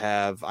had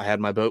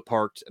my boat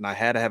parked, and I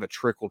had to have a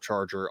trickle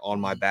charger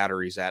on my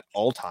batteries at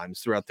all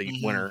times throughout the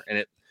winter. And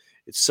it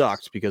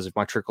sucked because if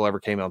my trickle ever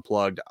came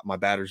unplugged, my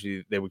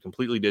batteries, they would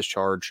completely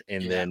discharge,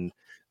 and then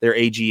they're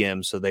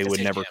AGM, so they would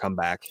never come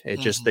back.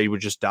 They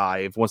would just die.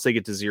 If once they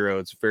get to 0,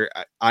 it's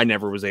I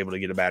never was able to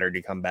get a battery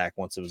to come back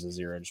once it was a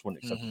 0. I just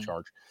wouldn't accept the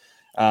charge.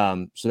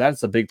 So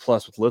that's a big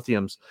plus with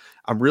lithiums.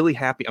 I'm really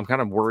happy. I'm kind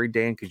of worried,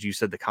 Dan, because you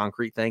said the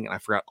concrete thing, and I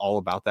forgot all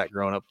about that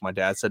growing up. My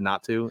dad said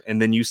not to,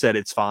 and then you said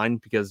it's fine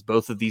because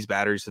both of these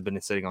batteries have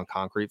been sitting on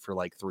concrete for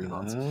like 3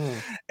 months,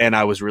 and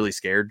I was really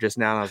scared just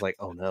now. And I was like,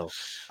 oh no,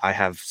 I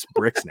have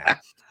bricks now,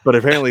 but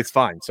apparently it's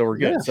fine, so we're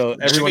good. So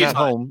everyone at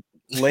home,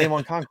 lay them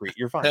on concrete.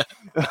 You're fine.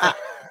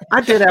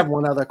 I did have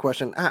one other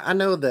question. I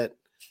know that,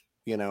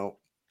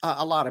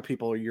 a lot of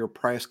people, you're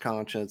price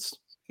conscious,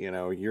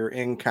 you're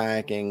in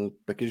kayaking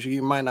because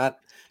you might not,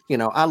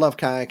 I love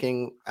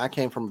kayaking. I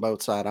came from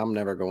boat side. I'm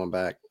never going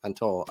back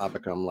until I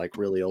become like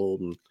really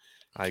old and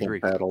I can't agree.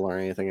 paddle or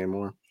anything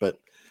anymore. But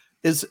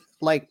is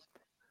like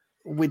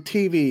with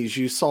TVs,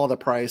 you saw the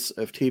price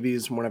of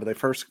TVs whenever they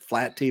first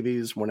flat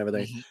TVs, whenever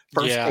they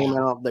first came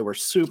out, they were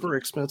super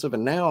expensive.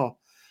 And now,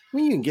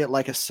 you can get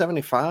like a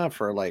 75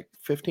 for like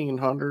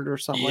 1,500 or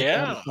something like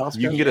that.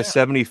 You can get a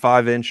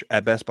 75-inch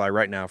at Best Buy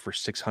right now for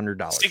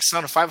 $600.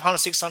 600, 500,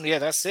 600. Yeah,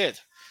 that's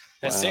it.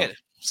 That's it.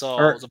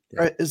 So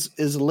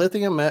is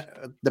lithium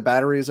the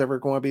batteries ever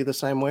going to be the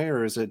same way,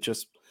 or is it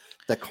just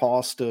the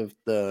cost of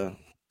the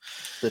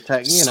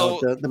tech,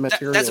 the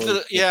material? That's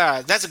good.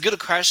 That's a good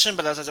question,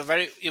 but that's a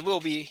very you will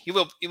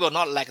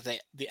not like the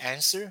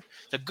answer.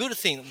 A good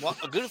thing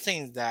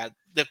is that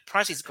the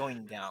price is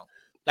going down.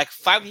 Like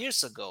 5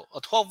 years ago, a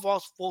 12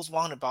 volts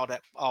 100 about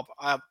our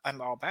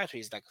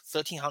battery is like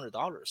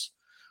 $1,300,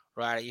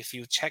 right? If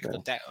you check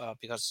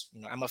because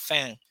I'm a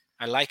fan,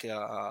 I like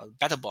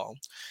Battle Bomb.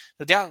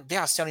 They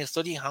are selling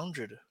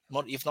 1,300,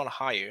 if not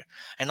higher.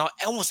 And now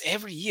almost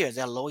every year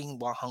they're lowering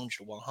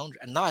 100,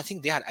 and now I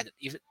think they are at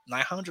even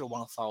 900 or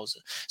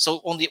 1,000.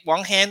 So on the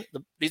one hand,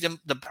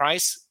 the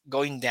price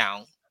going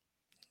down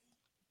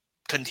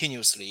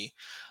continuously,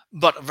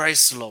 but very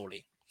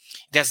slowly.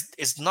 It's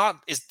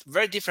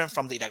very different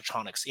from the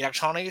electronics.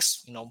 After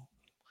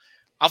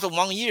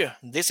 1 year,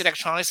 this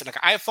electronics like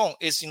iPhone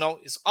is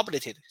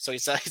updated, so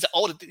it's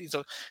old.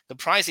 So the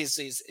price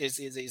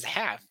is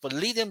half. But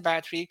lithium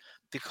battery,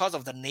 because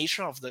of the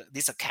nature of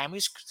this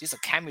is a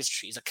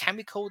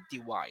chemical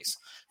device.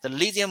 The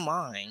lithium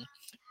mine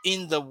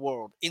in the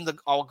world,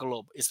 our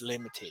globe, is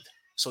limited.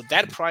 So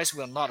that price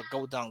will not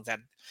go down.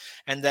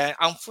 And then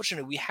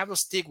unfortunately, we have to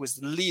stick with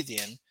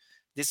lithium.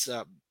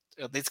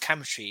 This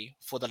chemistry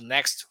for the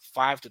next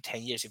 5 to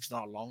 10 years, if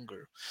not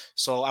longer.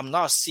 So I'm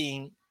not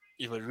seeing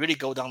it will really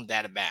go down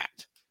that bad,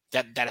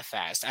 that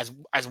fast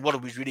as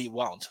what we really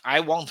want. I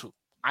really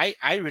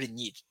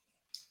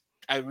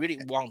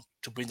want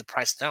to bring the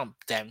price down.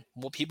 Then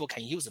more people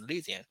can use the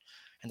lithium,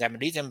 and then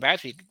lithium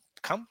battery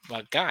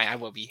I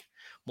will be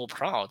more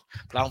proud.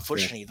 But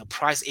unfortunately, the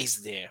price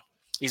is there.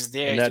 It's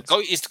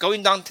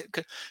going down.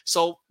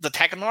 So the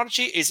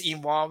technology is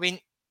evolving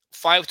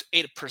 5 to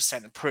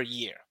 8% per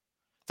year.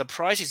 The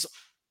price is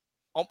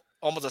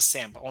almost the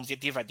same, but on the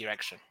different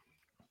direction.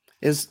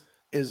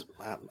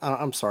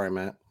 I'm sorry,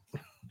 Matt.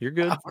 You're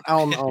good.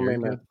 I'll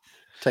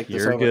take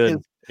this over.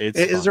 Good.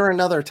 Is there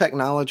another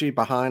technology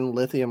behind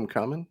lithium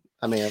coming?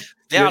 I mean,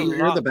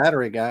 you're the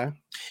battery guy.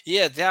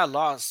 Yeah, there are a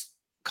lot of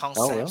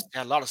concepts. Oh, really?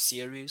 There are a lot of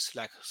series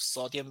like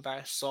sodium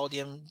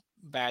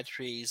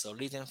batteries or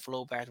lithium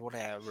flow battery,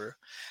 whatever.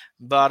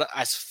 But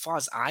as far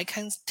as I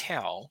can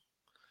tell,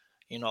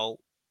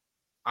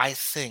 I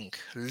think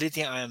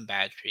lithium-ion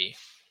battery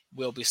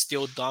will be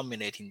still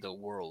dominating the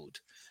world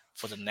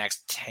for the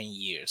next 10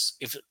 years.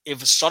 If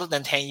it's shorter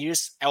than 10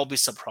 years, I will be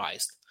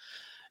surprised.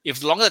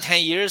 If longer than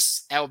 10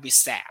 years, I will be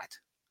sad.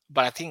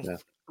 But I think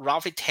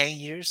roughly 10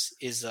 years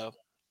is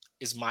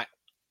my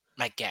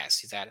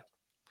guess, is that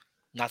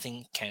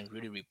nothing can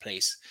really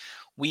replace.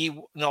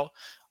 The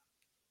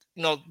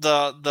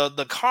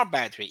car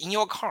battery in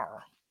your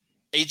car,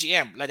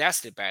 AGM, lead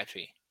acid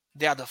battery,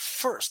 they are the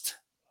first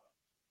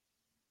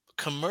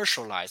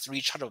commercialized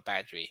rechargeable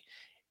battery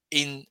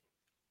in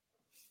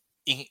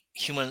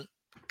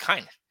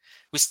humankind.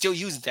 We still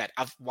use that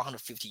after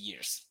 150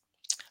 years.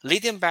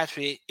 Lithium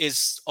battery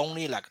is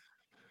only like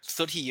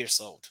 30 years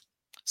old,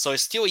 so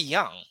it's still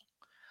young.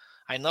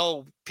 I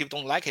know people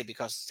don't like it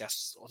because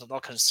there's a lot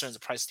of concerns. The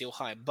price is still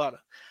high, but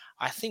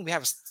I think we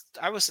have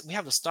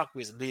to stock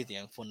with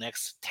lithium for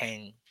next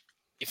 10,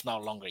 if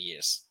not longer,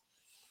 years.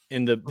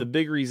 And the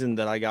big reason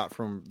that I got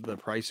from the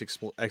price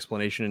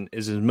explanation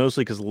is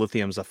mostly because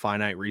lithium is a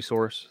finite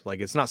resource. Like,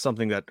 it's not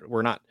something that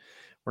we're not.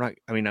 I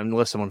mean,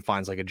 unless someone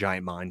finds like a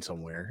giant mine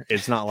somewhere,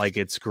 it's not like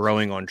it's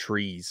growing on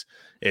trees.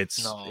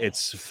 It's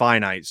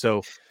finite.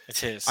 So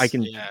it is. I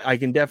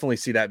can definitely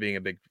see that being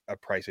a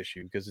price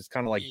issue, because it's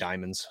kind of like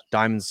diamonds.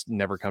 Diamonds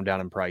never come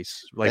down in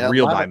price, like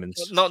real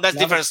diamonds. No, that's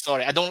different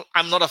story.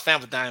 I'm not a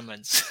fan of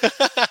diamonds.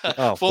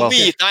 For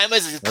me,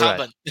 diamonds is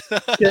carbon.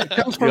 It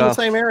comes from the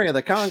same area,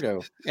 the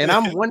Congo, and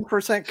I'm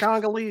 1%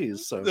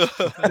 Congolese, so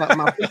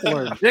my people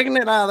are digging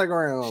it out of the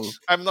ground.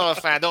 I'm not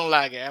a fan. I don't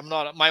like it. I'm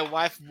not. My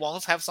wife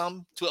wants to have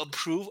some to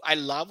approve. I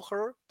love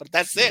her, but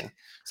that's it.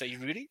 So you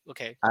really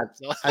okay?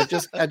 I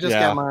just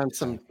got mine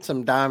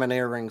some diamond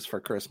earrings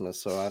for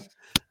Christmas, so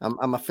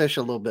I'm a fish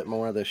a little bit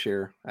more this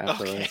year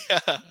after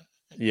that.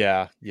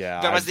 Yeah.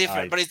 That's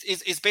different, but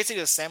it's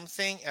basically the same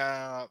thing.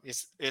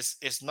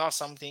 It's not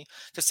something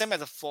the same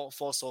as for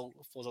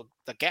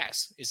the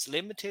gas. It's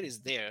limited. It's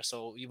there,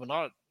 so you will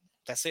not.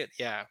 That's it.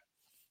 Yeah.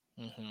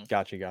 Mm-hmm.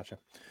 Gotcha.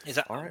 Is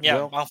that all right? Yeah,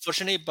 well,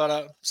 unfortunately,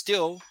 but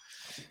still,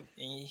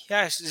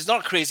 it's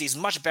not crazy. It's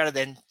much better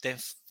than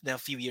a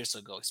few years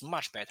ago. It's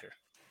much better.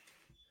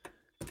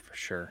 For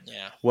sure.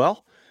 Yeah.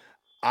 Well,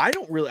 I'm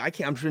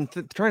trying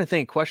to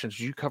think of questions.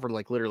 You covered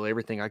like literally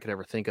everything I could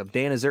ever think of.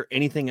 Dan, is there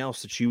anything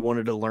else that you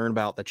wanted to learn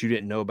about that you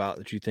didn't know about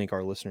that you think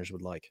our listeners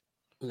would like?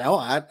 No,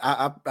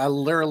 I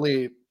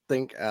literally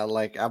think I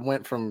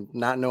went from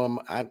not knowing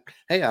I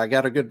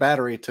got a good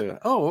battery to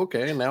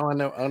okay, now I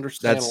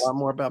understand a lot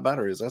more about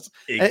batteries. That's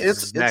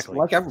exactly.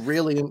 It's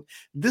like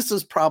this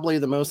is probably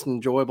the most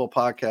enjoyable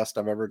podcast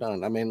I've ever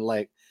done. I mean,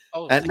 like,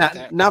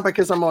 not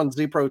because I'm on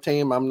ZPro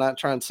team. I'm not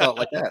trying to sell it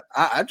like that.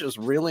 I just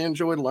really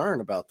enjoyed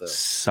learning about this.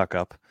 Suck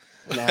up.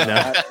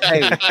 Man,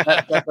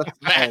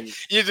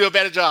 you do a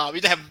better job.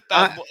 You have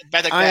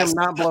better. I am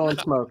not blowing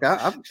smoke.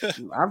 I've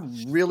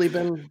really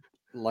been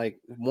like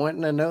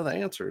wanting to know the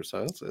answer.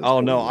 So it's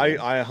cool. No,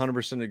 I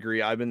 100%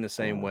 agree. I've been the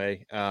same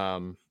way.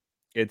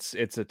 It's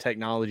a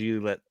technology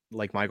that,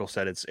 like Michael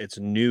said, it's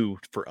new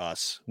for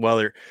us.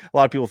 Well, a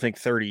lot of people think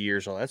 30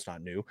 years. Well, that's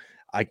not new.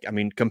 I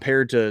mean,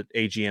 compared to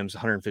AGM's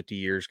 150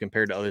 years,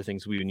 compared to other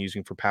things we've been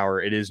using for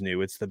power, it is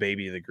new. It's the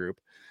baby of the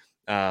group.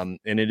 And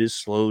it is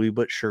slowly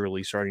but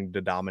surely starting to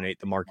dominate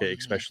the market,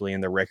 especially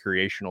in the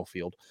recreational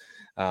field.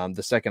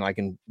 The second I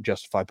can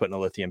justify putting a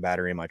lithium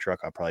battery in my truck,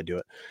 I'll probably do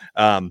it.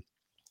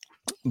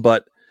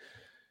 But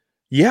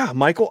yeah,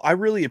 Michael, I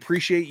really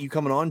appreciate you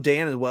coming on.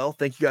 Dan as well.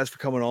 Thank you guys for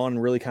coming on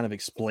and really kind of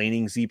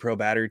explaining ZPro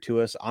battery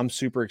to us. I'm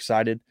super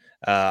excited.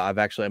 I've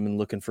been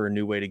looking for a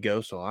new way to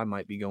go, so I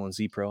might be going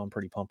ZPro. I'm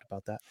pretty pumped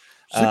about that.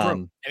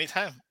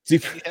 Anytime.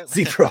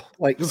 ZPro.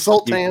 Like the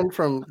Sultan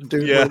from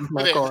Dude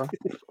My Car.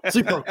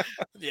 ZPro.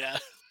 Yeah.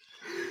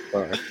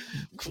 All right.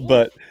 Cool.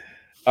 But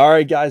all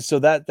right, guys. So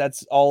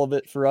that's all of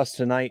it for us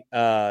tonight.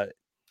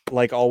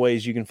 Like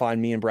always, you can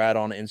find me and Brad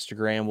on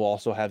Instagram. We'll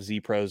also have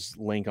ZPro's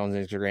link on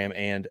Instagram,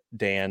 and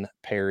Dan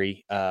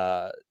Perry.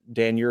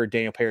 Dan, you're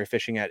Daniel Perry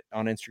Fishing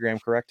on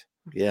Instagram, correct?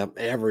 Yeah,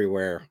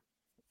 everywhere.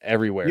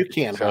 You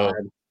can't hide.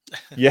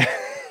 Yeah,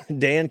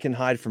 Dan can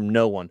hide from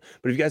no one.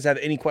 But if you guys have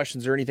any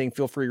questions or anything,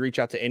 feel free to reach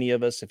out to any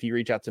of us. If you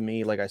reach out to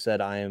me, like I said,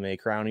 I am a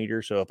crown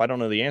eater. So if I don't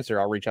know the answer,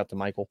 I'll reach out to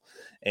Michael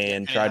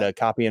and try to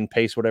copy and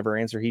paste whatever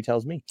answer he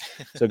tells me.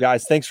 So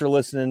guys, thanks for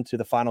listening to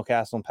the final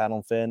cast on Paddle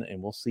and Fin,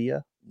 and we'll see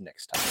you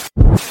next time.